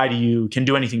 can lie to you, can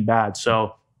do anything bad.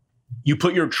 So you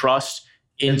put your trust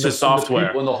into software,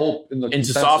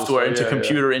 into software, into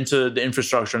computer, into the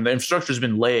infrastructure. And the infrastructure has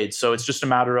been laid. So it's just a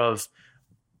matter of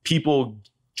people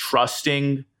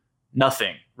trusting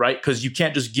nothing, right? Because you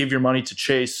can't just give your money to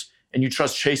Chase and you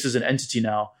trust Chase as an entity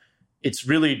now. It's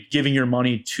really giving your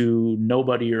money to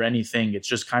nobody or anything. It's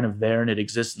just kind of there and it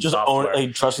exists in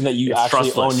software. Trusting that you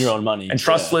actually own your own money. And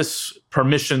trustless,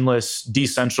 permissionless,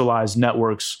 decentralized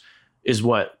networks is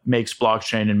what makes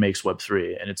blockchain and makes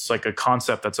Web3. And it's like a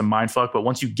concept that's a mindfuck, but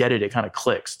once you get it, it kind of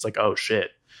clicks. It's like, oh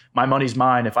shit, my money's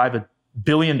mine. If I have $1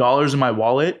 billion in my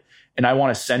wallet and I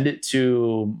want to send it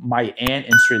to my aunt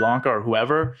in Sri Lanka or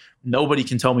whoever, nobody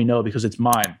can tell me no because it's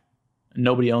mine.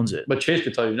 Nobody owns it. But Chase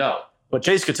could tell you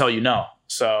no.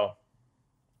 So,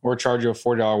 or charge you a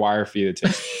 $4 wire fee that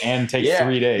takes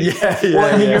 3 days.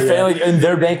 Your family and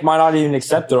their bank might not even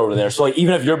accept it over there. So like,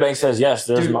 even if your bank says yes,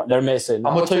 they may say no.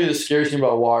 I'm gonna tell you the scariest thing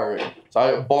about wiring. So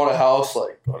I bought a house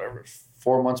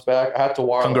 4 months back. I had to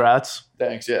wire. Congrats.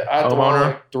 Thanks. Yeah, I had to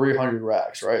wire 300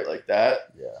 racks, right, like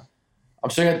that. Yeah.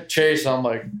 I'm sitting at Chase. And I'm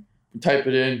like, type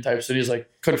it in. Type cities like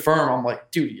confirm. I'm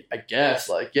like, dude, I guess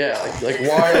wire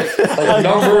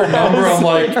number. I'm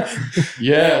like,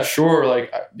 yeah, sure.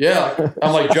 Like, yeah.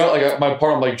 I'm like Joe. Like my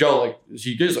partner. I'm like Joe. Like, is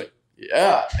he good? He's like,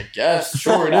 yeah, I guess.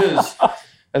 Sure, it is.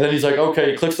 And then he's like,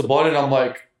 okay. He clicks the button. I'm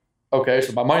like, okay.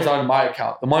 So my money's not in my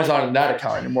account. The money's not in that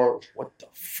account anymore. What the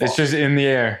fuck? It's just in the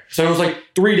air. So it was like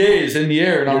 3 days in the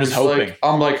air, and I'm just hoping.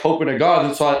 I'm like hoping to God.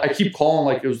 And so I keep calling.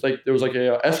 Like there was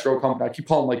a escrow company. I keep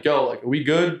calling like, yo, like, are we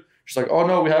good? She's like, oh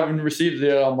no, we haven't received it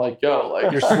yet. I'm like, yo,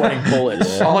 like you're sweating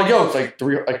bullets. I'm like, yo, it's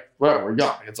like whatever, we're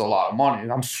young. It's a lot of money.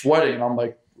 And I'm sweating. And I'm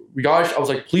like, I was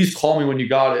like, please call me when you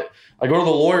got it. I go to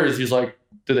the lawyers. He's like,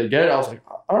 did they get it? I was like,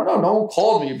 I don't know. No one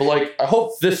called me. But like, I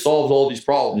hope this solves all these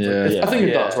problems. I think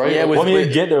it does, right? Yeah,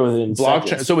 with get there within blockchain.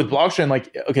 seconds. So with blockchain,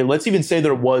 like, okay, let's even say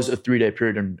there was a 3-day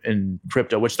period in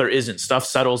crypto, which there isn't. Stuff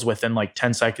settles within like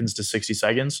 10 seconds to 60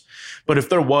 seconds. But if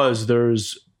there was,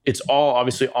 it's all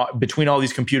obviously between all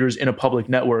these computers in a public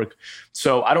network.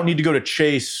 So I don't need to go to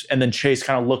Chase and then Chase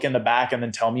kind of look in the back and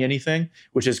then tell me anything,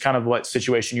 which is kind of what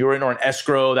situation you're in, or an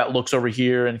escrow that looks over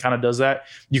here and kind of does that.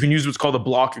 You can use what's called a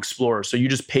block explorer. So you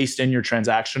just paste in your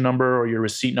transaction number or your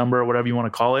receipt number or whatever you want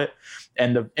to call it.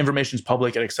 And the information is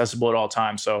public and accessible at all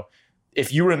times. So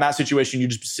if you were in that situation, you'd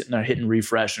just be sitting there hitting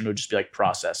refresh and it would just be like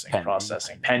processing,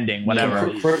 pending,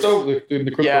 whatever. The crypto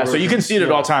yeah, so you can see it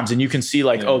at all times, and you can see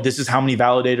like, oh, this is how many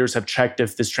validators have checked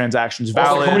if this transaction is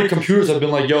valid. Like how many computers have been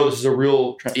like, yo, this is a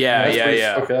real transaction?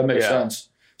 Yeah. Okay, that makes sense.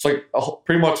 It's like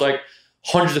pretty much like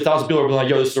hundreds of thousands of people have been like,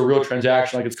 yo, this is a real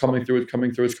transaction. Like it's coming through. Yep.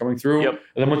 And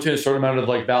then once you have a certain amount of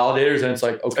like validators, and it's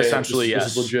like, okay, essentially,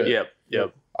 this is legit.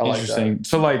 Yep. I like Interesting. That.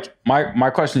 So like my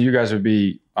question to you guys would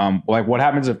be, like what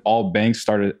happens if all banks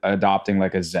started adopting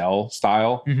like a Zelle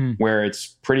style where it's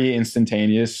pretty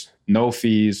instantaneous, no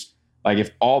fees? Like if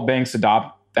all banks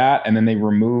adopt that and then they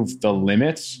remove the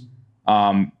limits,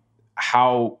 what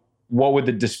would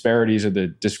the disparities or the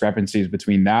discrepancies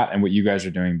between that and what you guys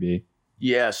are doing be?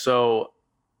 Yeah. So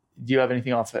do you have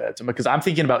anything else to add? Because I'm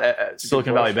thinking about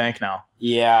Silicon Valley Bank now.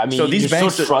 Yeah, I mean, so these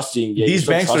banks still trusting. Yeah, these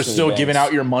banks are still giving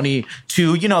out your money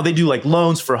to, they do like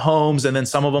loans for homes, and then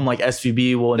some of them like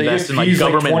SVB will invest in like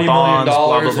government bonds,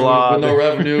 blah blah blah, with no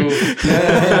revenue.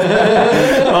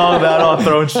 All that, all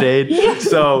throwing shade.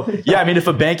 So yeah, I mean, if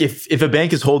a bank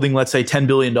is holding, let's say $10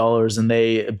 billion, and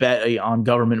they bet on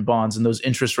government bonds, and those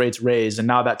interest rates raise, and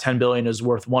now that $10 billion is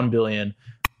worth $1 billion,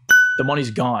 the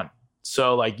money's gone.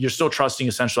 So like you're still trusting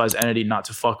a centralized entity not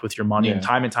to fuck with your money, and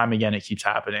time again it keeps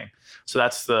happening. So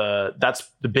that's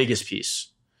the biggest piece.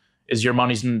 Is your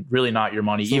money's really not your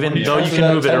money, so even though you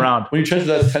can move it around. When you transfer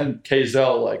that 10K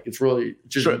Zelle, like it's really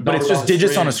just but it's just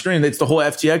digits on a screen. It's the whole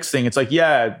FTX thing. It's like,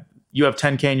 yeah, you have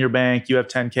 10K in your bank, you have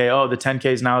 10K. Oh, the 10K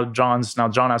is now John's. Now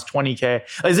John has 20K.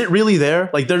 Is it really there?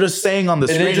 Like they're just saying on the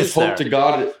screen. And they just hope to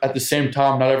God at the same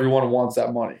time, not everyone wants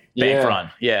that money. Bank run,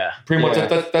 pretty much.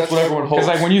 That's what everyone hopes.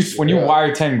 Because like when you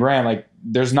wire 10 grand, like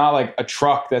there's not like a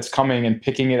truck that's coming and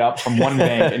picking it up from one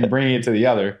bank and bringing it to the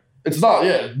other. It's not,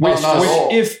 not at all.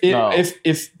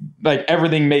 If like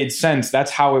everything made sense,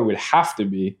 that's how it would have to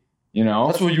be.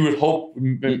 That's what you would hope.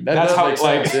 That's how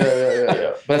like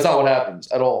yeah. But that's not what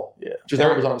happens at all. Yeah, just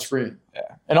everything's on the screen. Yeah,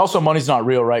 and also money's not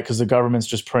real, right? Because the government's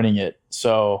just printing it.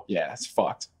 So yeah, it's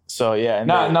fucked. So yeah.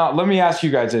 Now let me ask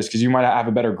you guys this, because you might have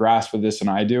a better grasp of this than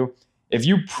I do. If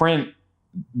you print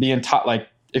the entire,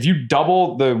 if you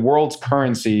double the world's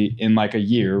currency in like a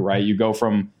year, right? You go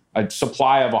from a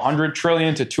supply of 100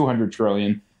 trillion to 200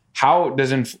 trillion. How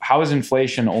is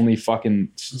inflation only fucking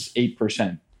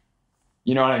 8%?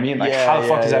 You know what I mean? Like, how the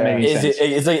fuck does that make any sense?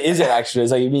 Is it actually?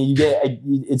 It's like, I mean, you get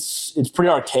it's pretty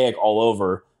archaic all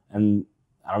over, and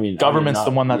I mean, government's the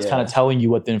one that's kind of telling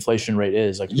you what the inflation rate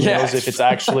is. Like, who knows if it's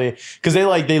actually, because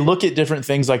they look at different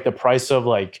things like the price of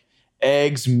like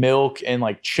eggs, milk, and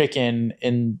like chicken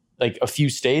in like a few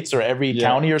states or every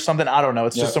county or something. I don't know.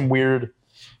 It's just some weird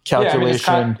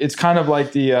calculation. I mean, it's kind of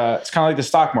like the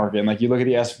stock market, and like you look at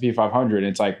the S&P 500, and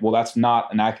it's like, well, that's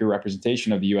not an accurate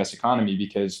representation of the U.S. economy,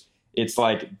 because it's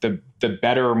like the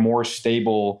better, more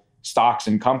stable stocks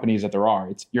and companies that there are.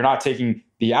 You're not taking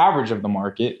the average of the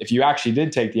market. If you actually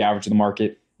did take the average of the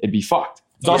market, it'd be fucked.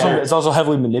 It's also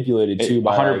heavily manipulated too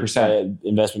by 100%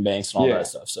 investment banks and all that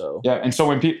stuff. So yeah, and so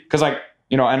when people, because like,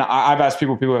 you know, and I've asked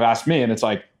people have asked me, and it's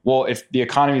like, well, if the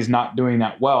economy is not doing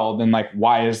that well, then like,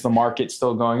 why is the market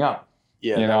still going up?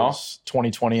 Yeah, you know,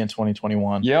 2020 and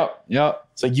 2021. Yep.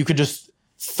 It's like you could just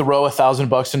throw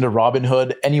 $1,000 into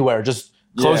Robinhood anywhere. Just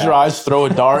close your eyes, throw a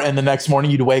dart, and the next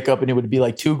morning you'd wake up and it would be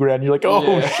like $2,000. You're like,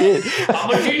 oh shit,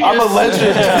 I'm a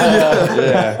legend.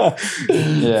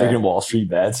 Freaking Wall Street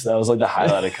bets. That was like the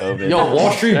highlight of COVID. Yo,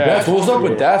 Wall Street bets. What was up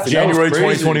with that? January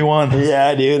 2021.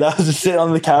 Yeah, dude. I was just sitting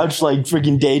on the couch, like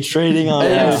freaking day trading on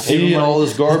NMT and all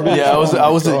this garbage. Yeah, I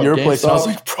was at your place and I was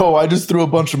like, bro, I just threw a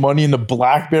bunch of money into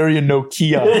BlackBerry and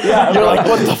Nokia. You're like,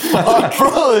 what the fuck,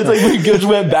 bro? It's like we just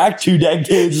went back 2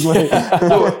 decades. Like,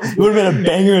 it would have been a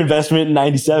banger investment in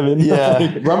 97. Yeah.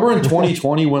 Remember in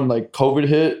 2020 when like COVID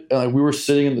hit and like we were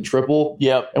sitting in the triple?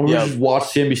 Yep. And we just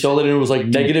watched CNBC all day and it was like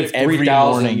negative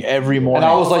 3,000 every morning.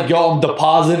 And I was like, yo, I'm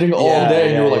depositing all day.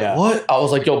 And you were like, what? I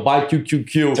was like, yo, buy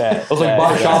QQQ. I was like,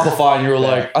 buy Shopify. And you were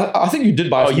like, I think you did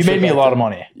buy. Oh, you made me a lot of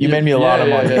money. You made me a lot of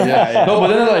money. No, but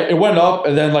then like it went up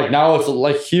and then like now it's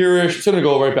like here-ish. It's gonna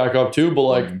go right back up too. But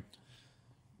like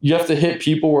you have to hit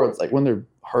people where it's like when they're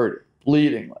hurt,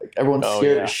 bleeding, like everyone's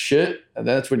scared as shit, and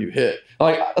then that's when you hit.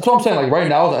 Like that's what I'm saying. Like right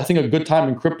now, I think a good time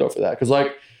in crypto for that because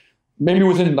like maybe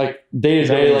within like day to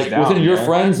day, like within your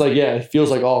friends, like it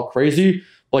feels like all crazy.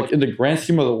 But, like in the grand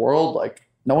scheme of the world, like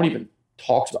no one even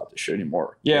talks about this shit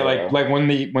anymore. Yeah, like when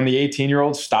the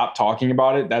 18-year-olds stop talking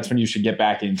about it, that's when you should get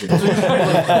back into it.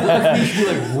 You should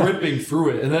be like ripping through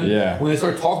it, and then when they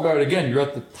start talking about it again, you're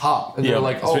at the top, and they're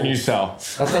like, that's when you sell.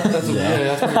 That's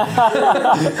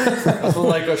when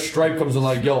like a Stripe comes in,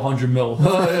 like, yo, 100 mil,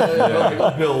 like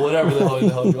a bill, whatever the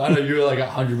hell. I know you're like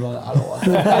 100 million. I don't want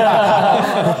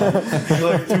it.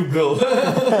 You're like 2 bill.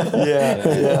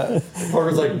 Yeah.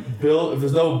 Parker's like, Bill. If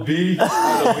there's no B,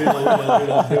 I don't we're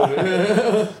not doing it.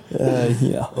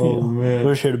 Oh man,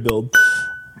 we're here to build.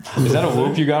 Is that a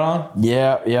Whoop you got on?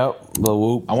 Yeah, the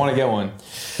Whoop. I want to get one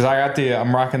because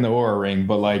I'm rocking the Aura ring,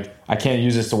 but like I can't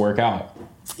use this to work out.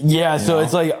 Yeah, so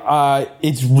it's like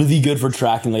it's really good for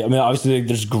tracking. Like, I mean, obviously like,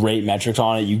 there's great metrics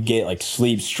on it. You get like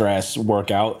sleep, stress,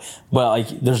 workout, but like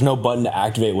there's no button to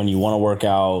activate when you want to work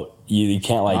out. You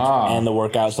can't like end the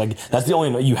workouts. Like that's the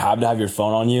only way you have to have your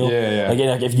phone on you. Yeah.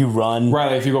 Like if you run, right?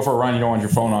 Like if you go for a run, you don't want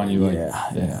your phone on you. Like,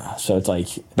 yeah. So it's like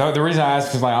the reason I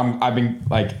ask is like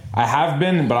I have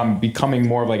been, but I'm becoming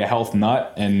more of like a health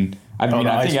nut, and I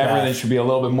think everything should be a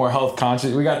little bit more health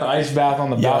conscious. We got the ice bath on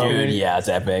the balcony. Dude, yeah, it's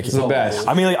epic. It's the best.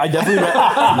 I mean, like I definitely.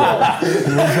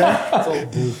 It's all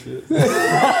bullshit.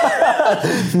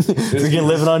 Freaking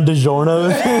living on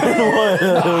DiGiorno.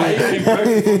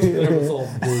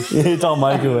 It's all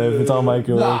microwave.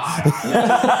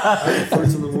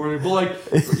 First in the morning, but like,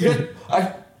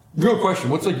 real question,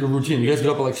 what's like your routine? You guys get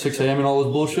up at like 6 a.m. and all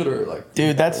this bullshit, or like?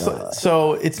 Dude, that's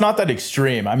so it's not that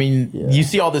extreme. I mean, you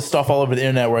see all this stuff all over the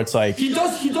internet where it's like he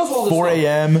does all this 4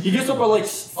 a.m. He gets up at like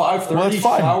 5:30. Well, it's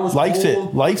fine.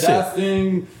 Likes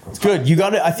it. It's good. You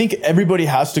got to. I think everybody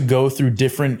has to go through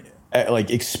different like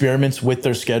experiments with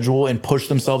their schedule and push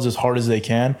themselves as hard as they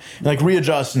can and like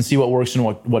readjust and see what works and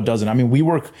what doesn't. I mean, we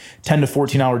work 10 to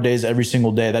 14 hour days every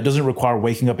single day. That doesn't require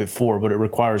waking up at 4, but it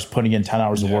requires putting in 10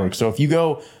 hours of work. So if you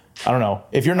go, I don't know,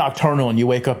 if you're nocturnal and you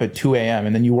wake up at 2 a.m.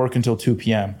 and then you work until 2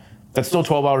 p.m., that's still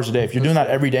 12 hours a day. If you're doing that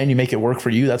every day and you make it work for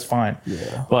you, that's fine.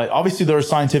 Yeah. But obviously there are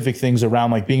scientific things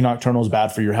around like being nocturnal is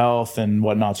bad for your health and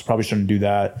whatnot. So probably shouldn't do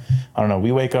that. I don't know.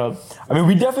 We wake up. I mean,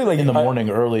 we definitely like in the morning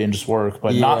early and just work,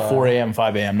 but not 4 a.m.,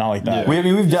 5 a.m., not like that.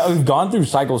 Yeah. We've gone through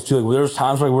cycles too. Like there's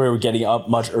times like where we're getting up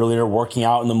much earlier, working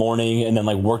out in the morning, and then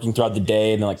like working throughout the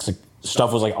day, and then like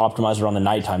stuff was like optimized around the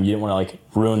nighttime. You didn't want to like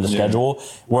ruin the schedule.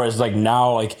 Whereas like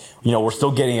now, like, you know, we're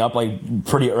still getting up like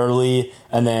pretty early,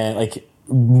 and then like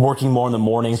working more in the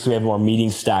morning, so we have more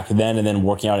meetings stacked then, and then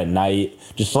working out at night.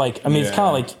 Just like, I mean, it's kind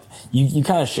of like you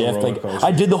kind of shift. Like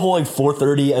I did the whole like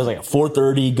 4:30. I was like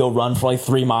 4:30, go run for like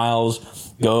 3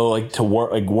 miles, go like to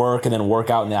work, and then work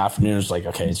out in the afternoon. It's like,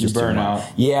 okay, it's just burnout.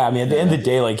 Yeah, I mean, at the end of the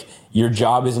day, like your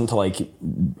job isn't to like,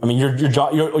 I mean, your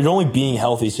job, you're only being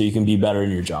healthy so you can be better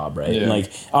in your job, right? Yeah. And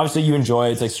like, obviously you enjoy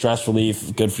it. It's like stress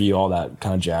relief, good for you, all that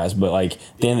kind of jazz. But like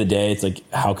at the end of the day, it's like,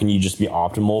 how can you just be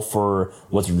optimal for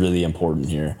what's really important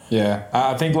here? Yeah,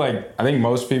 I think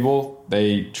most people,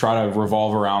 they try to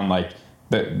revolve around like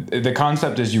the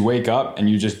concept is you wake up and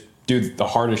you just do the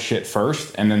hardest shit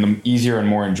first, and then the easier and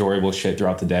more enjoyable shit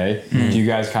throughout the day. Do you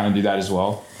guys kind of do that as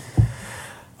well?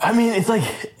 I mean, it's like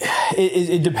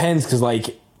it depends, because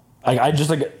like I just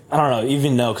like I don't know,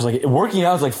 even know, because like working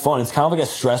out is like fun. It's kind of like a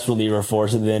stress reliever for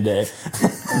us at the end of the day.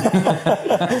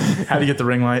 How do you get the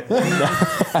ring light?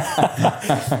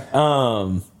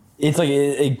 It's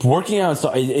like working out.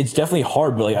 So it's definitely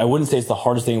hard, but like I wouldn't say it's the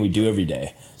hardest thing we do every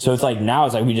day. So it's like now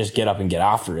it's like we just get up and get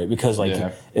after it because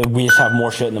like we just have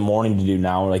more shit in the morning to do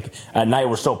now. Like at night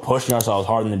we're still pushing ourselves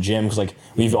hard in the gym because like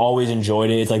we've always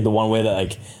enjoyed it. It's like the one way that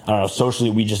like I don't know,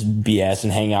 socially we just BS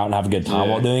and hang out and have a good time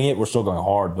while doing it. We're still going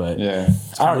hard, but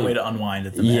it's kind of a way to unwind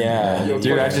at the end.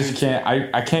 Dude, I just can't.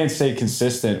 I can't stay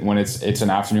consistent when it's an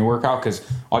afternoon workout because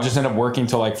I'll just end up working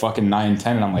till like fucking 9,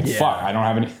 10, and I'm like, fuck, I don't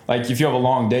have any. Like if you have a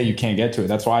long day, you can't get to it.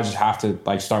 That's why I just have to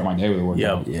like start my day with a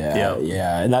workout.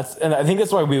 Yeah. And I think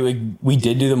that's why we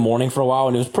did do the morning for a while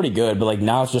and it was pretty good, but like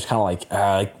now it's just kind of like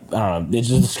I don't know, it's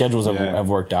just the schedules have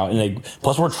worked out, and like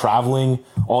plus we're traveling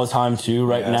all the time too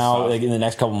now, like in the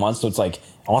next couple months, so it's like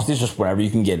honestly it's just wherever you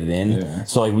can get it in.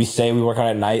 So like we say we work out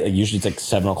at night, like usually it's like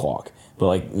 7:00, but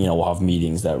like we'll have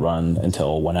meetings that run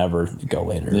until whenever you go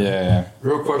later.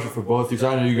 Real question for both of you,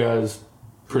 'cause I know you guys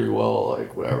pretty well,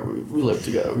 like whatever, we live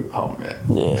together,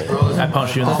 I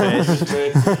punched you in the face.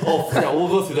 We'll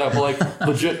go through that, but like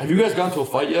legit, have you guys gone to a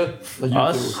fight yet? Like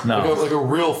Us? No. Like a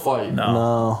real fight?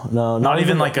 No, not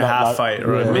even like a half fight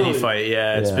or a mini fight.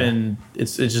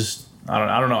 It's just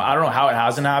I don't know how it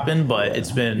hasn't happened, but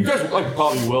it's been. You guys like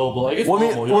probably will, but like it's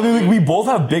we both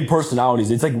have big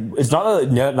personalities. It's like it's not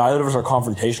that neither of us are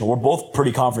confrontational. We're both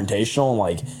pretty confrontational and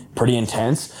like pretty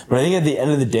intense. But I think at the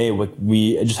end of the day, like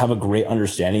we just have a great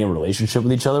understanding and relationship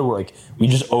with each other. Where like we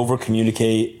just over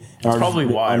communicate. That's probably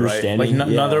why, right? Like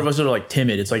neither of us are like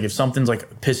timid. It's like if something's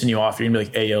like pissing you off, you're gonna be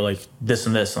like, "Hey, yo, like this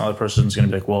and this," and the other person's gonna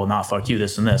be like, "Well, nah, fuck you,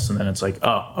 this and this," and then it's like,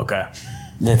 "Oh, okay."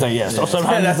 It's like, so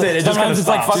sometimes that's it. Sometimes it's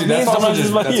like fuck me, and sometimes it's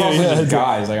like that's also just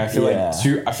guys. Like I feel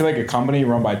like a company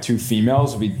run by 2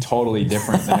 females would be totally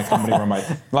different than a company run by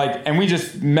like. And we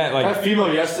just met like that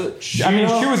female yesterday. I mean,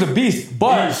 she was a beast,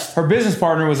 but her business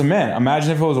partner was a man. Imagine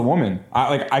if it was a woman.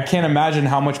 I can't imagine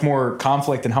how much more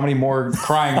conflict and how many more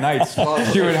crying nights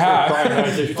she would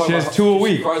have. She has 2 a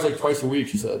week. She cries like twice a week.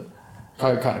 She said.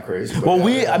 Kind of crazy. Well,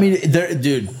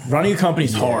 dude, running a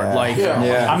company's hard. Like,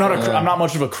 I'm not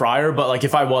much of a crier, but like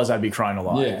if I was, I'd be crying a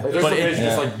lot. But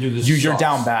you're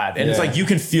down bad, and it's like you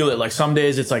can feel it. Like some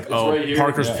days it's like,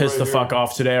 Parker's pissed the fuck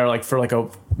off today, or like for like a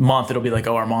month it'll be like,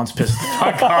 Armand's pissed the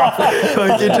fuck off.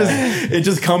 Like it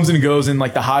just comes and goes, and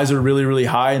like the highs are really really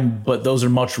high, but those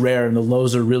are much rare, and the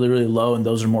lows are really really low, and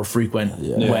those are more frequent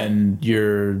when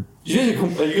you're. You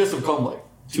guys have come like.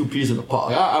 2 peas in a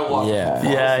pod. I watch.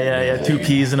 2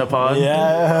 peas in a pod.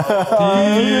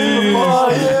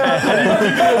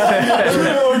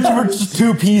 We're just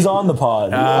 2 peas on the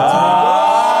pod.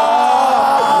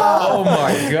 Oh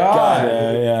my god!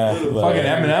 Fucking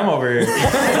Eminem over here.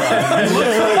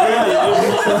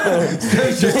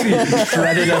 Just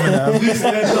shredded Eminem.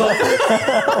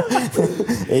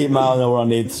 8 Mile and we're on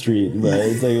 8th Street, but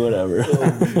it's like whatever.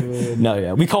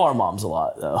 We call our moms a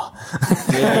lot though.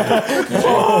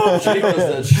 Jake does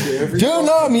that shit. Dude,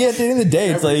 no, I mean at the end of the day,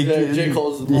 it's like Jake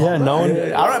calls his mom. no one.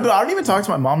 I don't even talk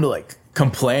to my mom to like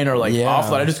complain or like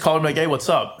offload. I just call her like, "Hey, what's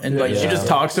up?" And like she just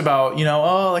talks about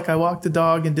like I walked the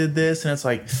dog and did this, and it's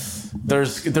like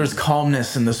there's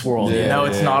calmness in this world.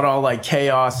 It's not all like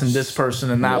chaos and this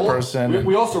person and that person.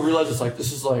 We also realize it's like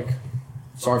this is like.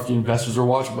 Sorry if the investors are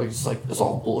watching, but it's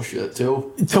all bullshit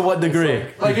too. To what degree?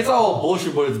 It's all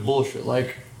bullshit, but it's bullshit.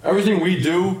 Like everything we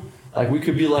do, like we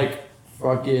could be like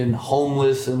fucking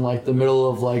homeless in like the middle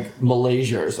of like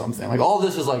Malaysia or something. Like all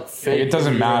this is like fake. It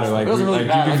doesn't matter. Like it doesn't really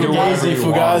matter. You can do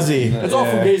Fugazi. It's all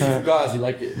Fugazi.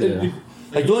 Like you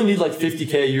only need like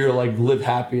 $50K a year to like live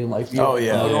happy and like be a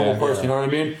normal person. You know what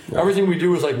I mean? Everything we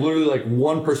do is like literally like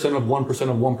 1% of 1%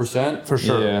 of 1%. For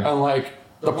sure. And like.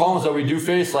 The problems that we do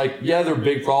face, like, they're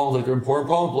big problems, like they're important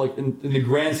problems, but like in the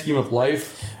grand scheme of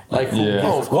life, like,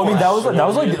 well, I mean, that was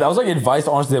like advice,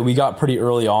 honestly, that we got pretty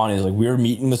early on. Is like we were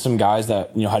meeting with some guys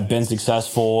that had been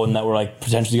successful and that were like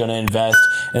potentially going to invest,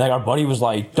 and like our buddy was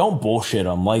like, "Don't bullshit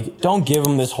them, like don't give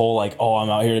them this whole like, oh, I'm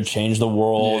out here to change the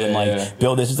world and like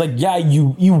build this." It's like,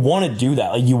 you want to do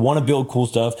that, like you want to build cool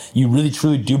stuff, you really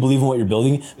truly do believe in what you're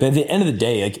building, but at the end of the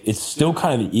day, like it's still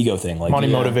kind of an ego thing, like money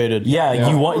motivated. You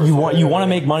want to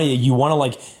make money, you want to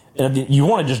like. You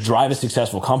want to just drive a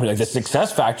successful company. Like the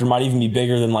success factor might even be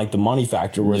bigger than like the money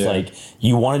factor, where it's like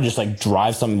you want to just like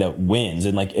drive something that wins.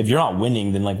 And like if you're not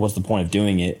winning, then like what's the point of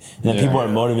doing it? And then people are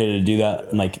motivated to do that,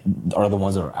 and like are the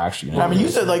ones that are actually gonna you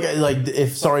said like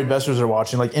if investors are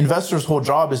watching, like investors' whole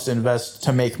job is to invest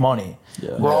to make money.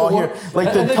 We're all here.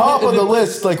 Like the top of the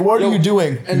list, like what are you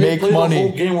doing? And Make they play money. the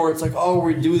whole game where it's like, oh,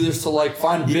 we do this to like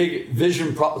find big vision.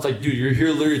 It's like, dude, you're here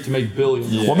literally to make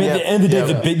billions. Well, I mean, at the end of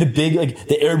the day, the big, like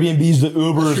the Airbnbs, the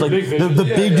Ubers, like the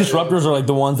big disruptors are like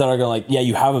the ones that are gonna like, yeah,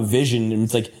 you have a vision, and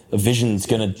it's like a vision's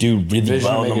gonna do really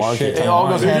well in the market. It all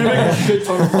goes hand in hand.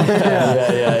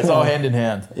 Yeah, It's all hand in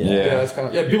hand. That's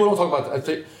kind of people don't talk about that. I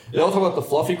think they don't talk about the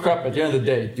fluffy crap. At the end of the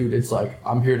day, dude, it's like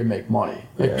I'm here to make money.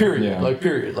 Like period. Like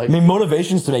period. Like I mean,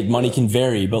 motivations to make money can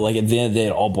vary, but like at the end of the day,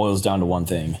 it all boils down to one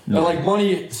thing. And like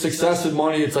money, success and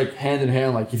money, it's like hand in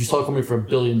hand. Like if you sell a company for $1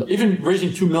 billion, even raising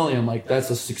 $2 million, like that's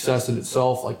a success in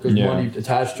itself. Like there's money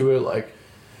attached to it. Like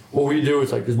what we do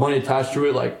is like there's money attached to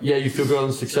it. Like yeah, you feel good on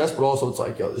the success, but also it's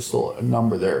like yo, there's still a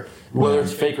number there. Whether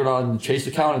it's fake or not in the Chase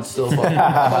account, it's still like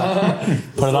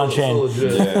put it on chain.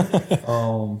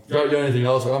 Got anything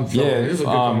else? I'm sure this is a good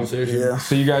conversation.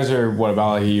 So you guys are what,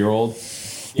 about like a year old?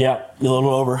 Yeah, a little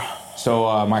over.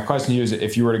 So my question to you is,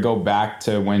 if you were to go back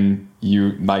to when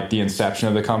you like the inception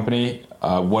of the company,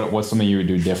 what's something you would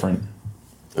do different?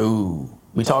 Ooh,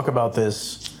 we talk about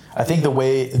this. I think the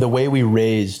way we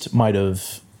raised might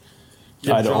have.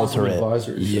 I'd alter it.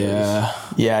 Yeah,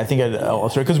 I think I'd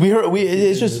alter it because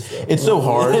it's so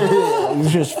hard. We're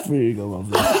just free to go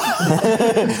over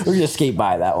that. We're just skate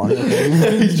by that one.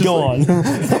 Go on.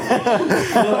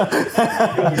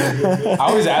 I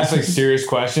always ask like serious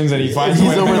questions, and he finds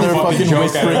he's over there fucking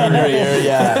whispering in your ear.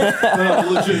 Yeah.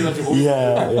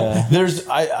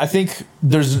 I think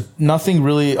there's nothing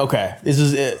really. Okay, this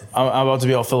is it. I'm about to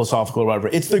be all philosophical or whatever.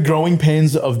 It's the growing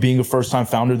pains of being a first-time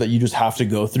founder that you just have to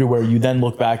go through, where you then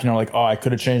look back and you're like, oh, I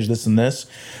could have changed this and this.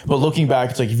 But looking back,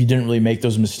 it's like if you didn't really make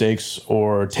those mistakes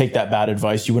or take that bad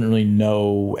advice, you wouldn't really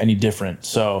know any different.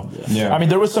 So, I mean,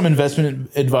 there was some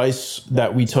investment advice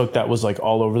that we took that was like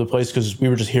all over the place because we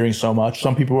were just hearing so much.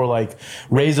 Some people were like,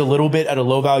 raise a little bit at a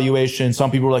low valuation.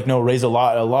 Some people were like, no, raise a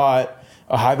lot.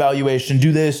 A high valuation,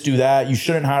 do this, do that. You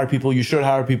shouldn't hire people. You should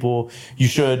hire people. You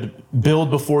should build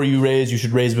before you raise. You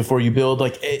should raise before you build.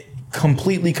 Like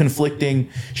completely conflicting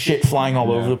shit flying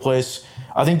all over the place.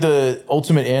 I think the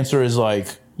ultimate answer is like,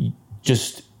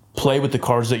 just play with the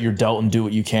cards that you're dealt and do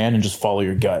what you can and just follow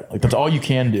your gut. Like that's all you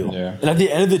can do. Yeah. And at the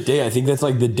end of the day, I think that's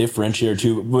like the differentiator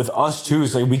too with us too.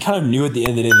 It's like we kind of knew at the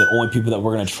end of the day the only people that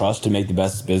we're going to trust to make the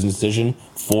best business decision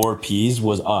for Peaze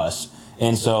was us.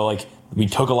 And so like, we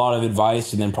took a lot of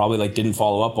advice and then probably like didn't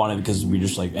follow up on it because we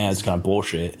just like, man, it's kind of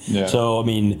bullshit. Yeah. So I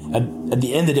mean, at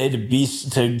the end of the day,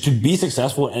 to be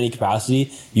successful in any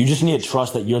capacity, you just need to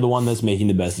trust that you're the one that's making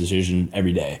the best decision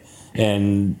every day,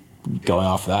 and going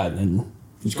off of that and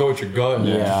just go with your gut.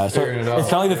 Yeah, so it's kind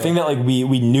of like the thing that like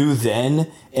we knew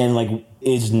then and like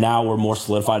is now we're more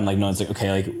solidified and like no, it's like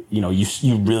okay, like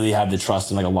you really have the trust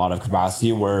in like a lot of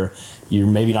capacity where you're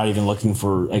maybe not even looking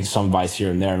for like some advice here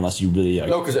and there unless you really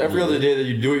no, because every other day that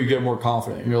you do it, you get more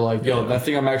confident. You're like, yo, that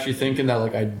thing I'm actually thinking that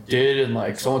like I did and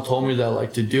like someone told me that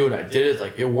like to do and I did it,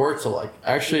 like it worked. So like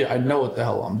actually I know what the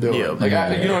hell I'm doing. You know what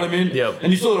I mean? Yeah.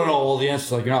 And you still don't know all the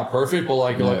answers. Like you're not perfect, but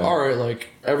like you're like, all right, like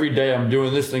every day I'm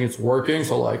doing this thing, it's working.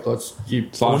 So like let's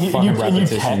keep.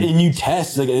 And you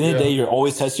test. Like at the end of the day, you're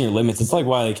always testing your limits. It's like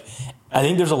why like. I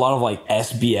think there's a lot of like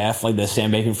SBF, like the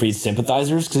Sam Bankman-Fried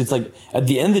sympathizers, because it's like at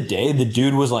the end of the day, the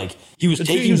dude was like he was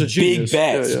taking big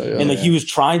bets and like he was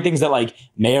trying things that like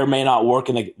may or may not work,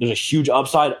 and like there's a huge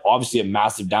upside, obviously a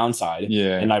massive downside.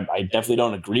 Yeah, and I definitely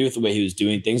don't agree with the way he was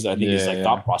doing things. I think his like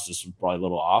thought process was probably a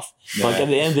little off. But like at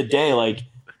the end of the day, like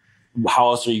how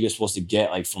else are you guys supposed to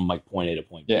get like from like point A to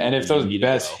point B? Yeah, and if those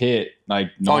bets hit,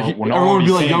 like everyone would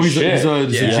be like, "Yo, he's a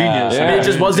genius." Yeah. I mean, it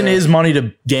just wasn't his money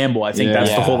to gamble. I think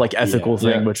that's the whole like ethical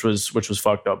thing, which was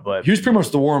fucked up. But he was pretty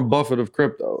much the Warren Buffett of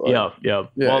crypto. Like, well,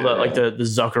 the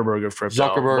Zuckerberg of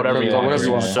crypto, whatever you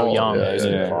want. So young.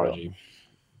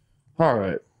 All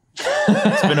right,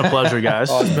 it's been a pleasure, guys.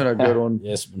 It's been a good one.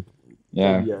 Yes.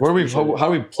 Yeah. How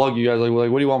do we plug you guys? Like,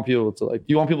 what do you want people to like? Do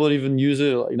you want people to even use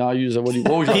it? Like, not use it? What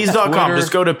would you Peaze.com.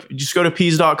 Just go to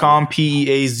Peaze.com.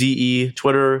 Peaze.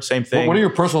 Twitter, same thing. What are your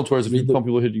personal Twitters if you want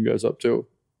people hitting you guys up too?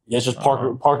 Yeah, it's just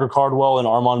Parker Cardwell and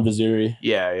Armand Vaziri.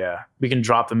 Yeah. We can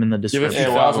drop them in the description.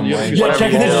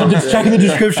 Check in the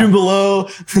description below.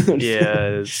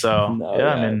 Yeah. So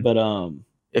man. But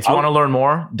if you want to learn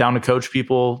more, down to coach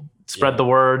people. Spread the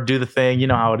word, do the thing. You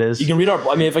know how it is. You can read our.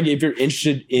 I mean, if you're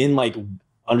interested in like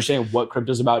understanding what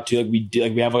crypto is about too, we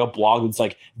have like a blog that's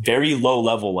like very low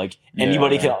level. Like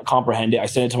anybody can comprehend it. I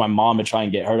send it to my mom to try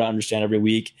and get her to understand every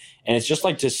week, and it's just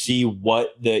like to see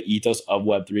what the ethos of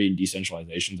Web3 and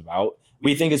decentralization is about.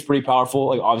 We think it's pretty powerful.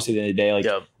 Like obviously, at the end of the day, like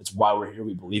that's why we're here.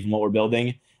 We believe in what we're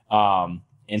building.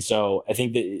 And so I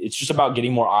think that it's just about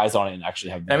getting more eyes on it and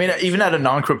actually having. I mean, even at a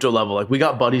non-crypto level, like we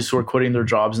got buddies who are quitting their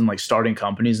jobs and like starting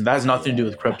companies, and that has nothing to do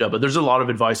with crypto. But there's a lot of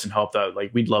advice and help that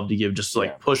like we'd love to give, just to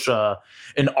like push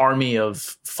an army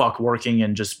of working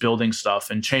and just building stuff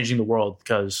and changing the world,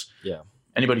 because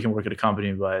anybody can work at a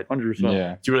company, but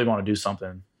 100%. if you really want to do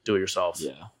something, do it yourself.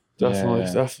 Yeah. Definitely.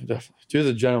 Do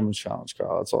the gentleman's challenge,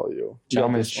 Kyle. That's all you.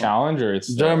 Gentleman's challenge, or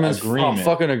it's gentleman's agreement?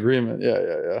 Fucking agreement.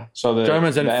 Yeah. So the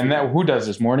gentleman's who does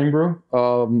this? Morning Brew?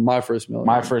 My First Million.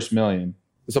 My First Million.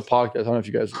 It's a podcast. I don't know if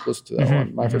you guys listen to that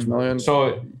one. My First Million.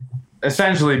 So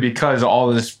essentially, because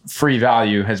all this free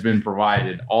value has been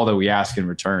provided, all that we ask in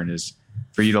return is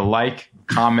for you to like,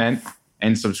 comment,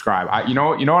 and subscribe. You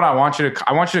know what I want you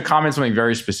to comment something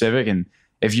very specific, and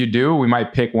if you do, we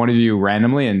might pick one of you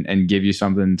randomly and give you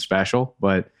something special.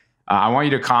 But I want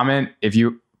you to comment if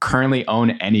you currently own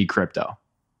any crypto.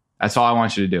 That's all I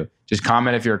want you to do. Just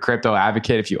comment if you're a crypto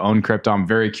advocate, if you own crypto. I'm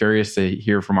very curious to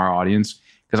hear from our audience,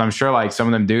 because I'm sure like some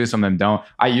of them do, some of them don't.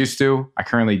 I used to. I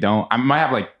currently don't. I might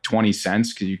have like 20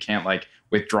 cents because you can't like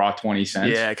withdraw 20 cents.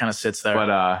 Yeah, it kind of sits there.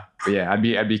 But yeah, I'd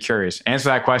be curious. Answer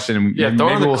that question. And throw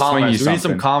maybe in the we'll comments. swing you We need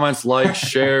some comments, likes,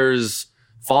 shares.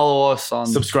 Follow us on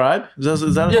subscribe. Is that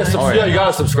a thing? You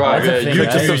gotta subscribe.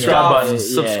 Click the subscribe button.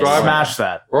 Subscribe. Smash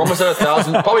that. We're almost at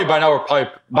 1,000. Probably by now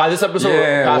by this episode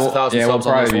we're past 1,000 subs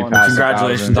on this one.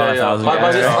 Congratulations on 1,000.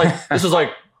 By this is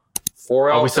like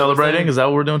 4 hours. Are we celebrating? Is that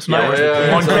what we're doing tonight?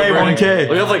 Yeah. 1K.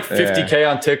 We have like 50K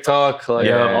on TikTok. Like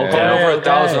over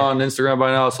 1,000 on Instagram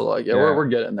by now. So like we're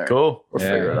getting there. Cool. We're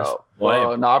figuring it out.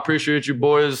 Well, I appreciate you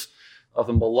boys.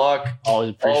 Nothing but luck. Always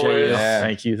appreciate you. Yeah.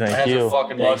 Thank you.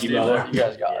 Fucking Thank you, brother. You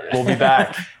guys got it. We'll be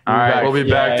back. All right. We'll be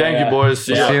back. Thank you, boys.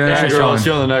 See you. See you in the next one. See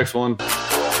you on the next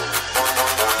one.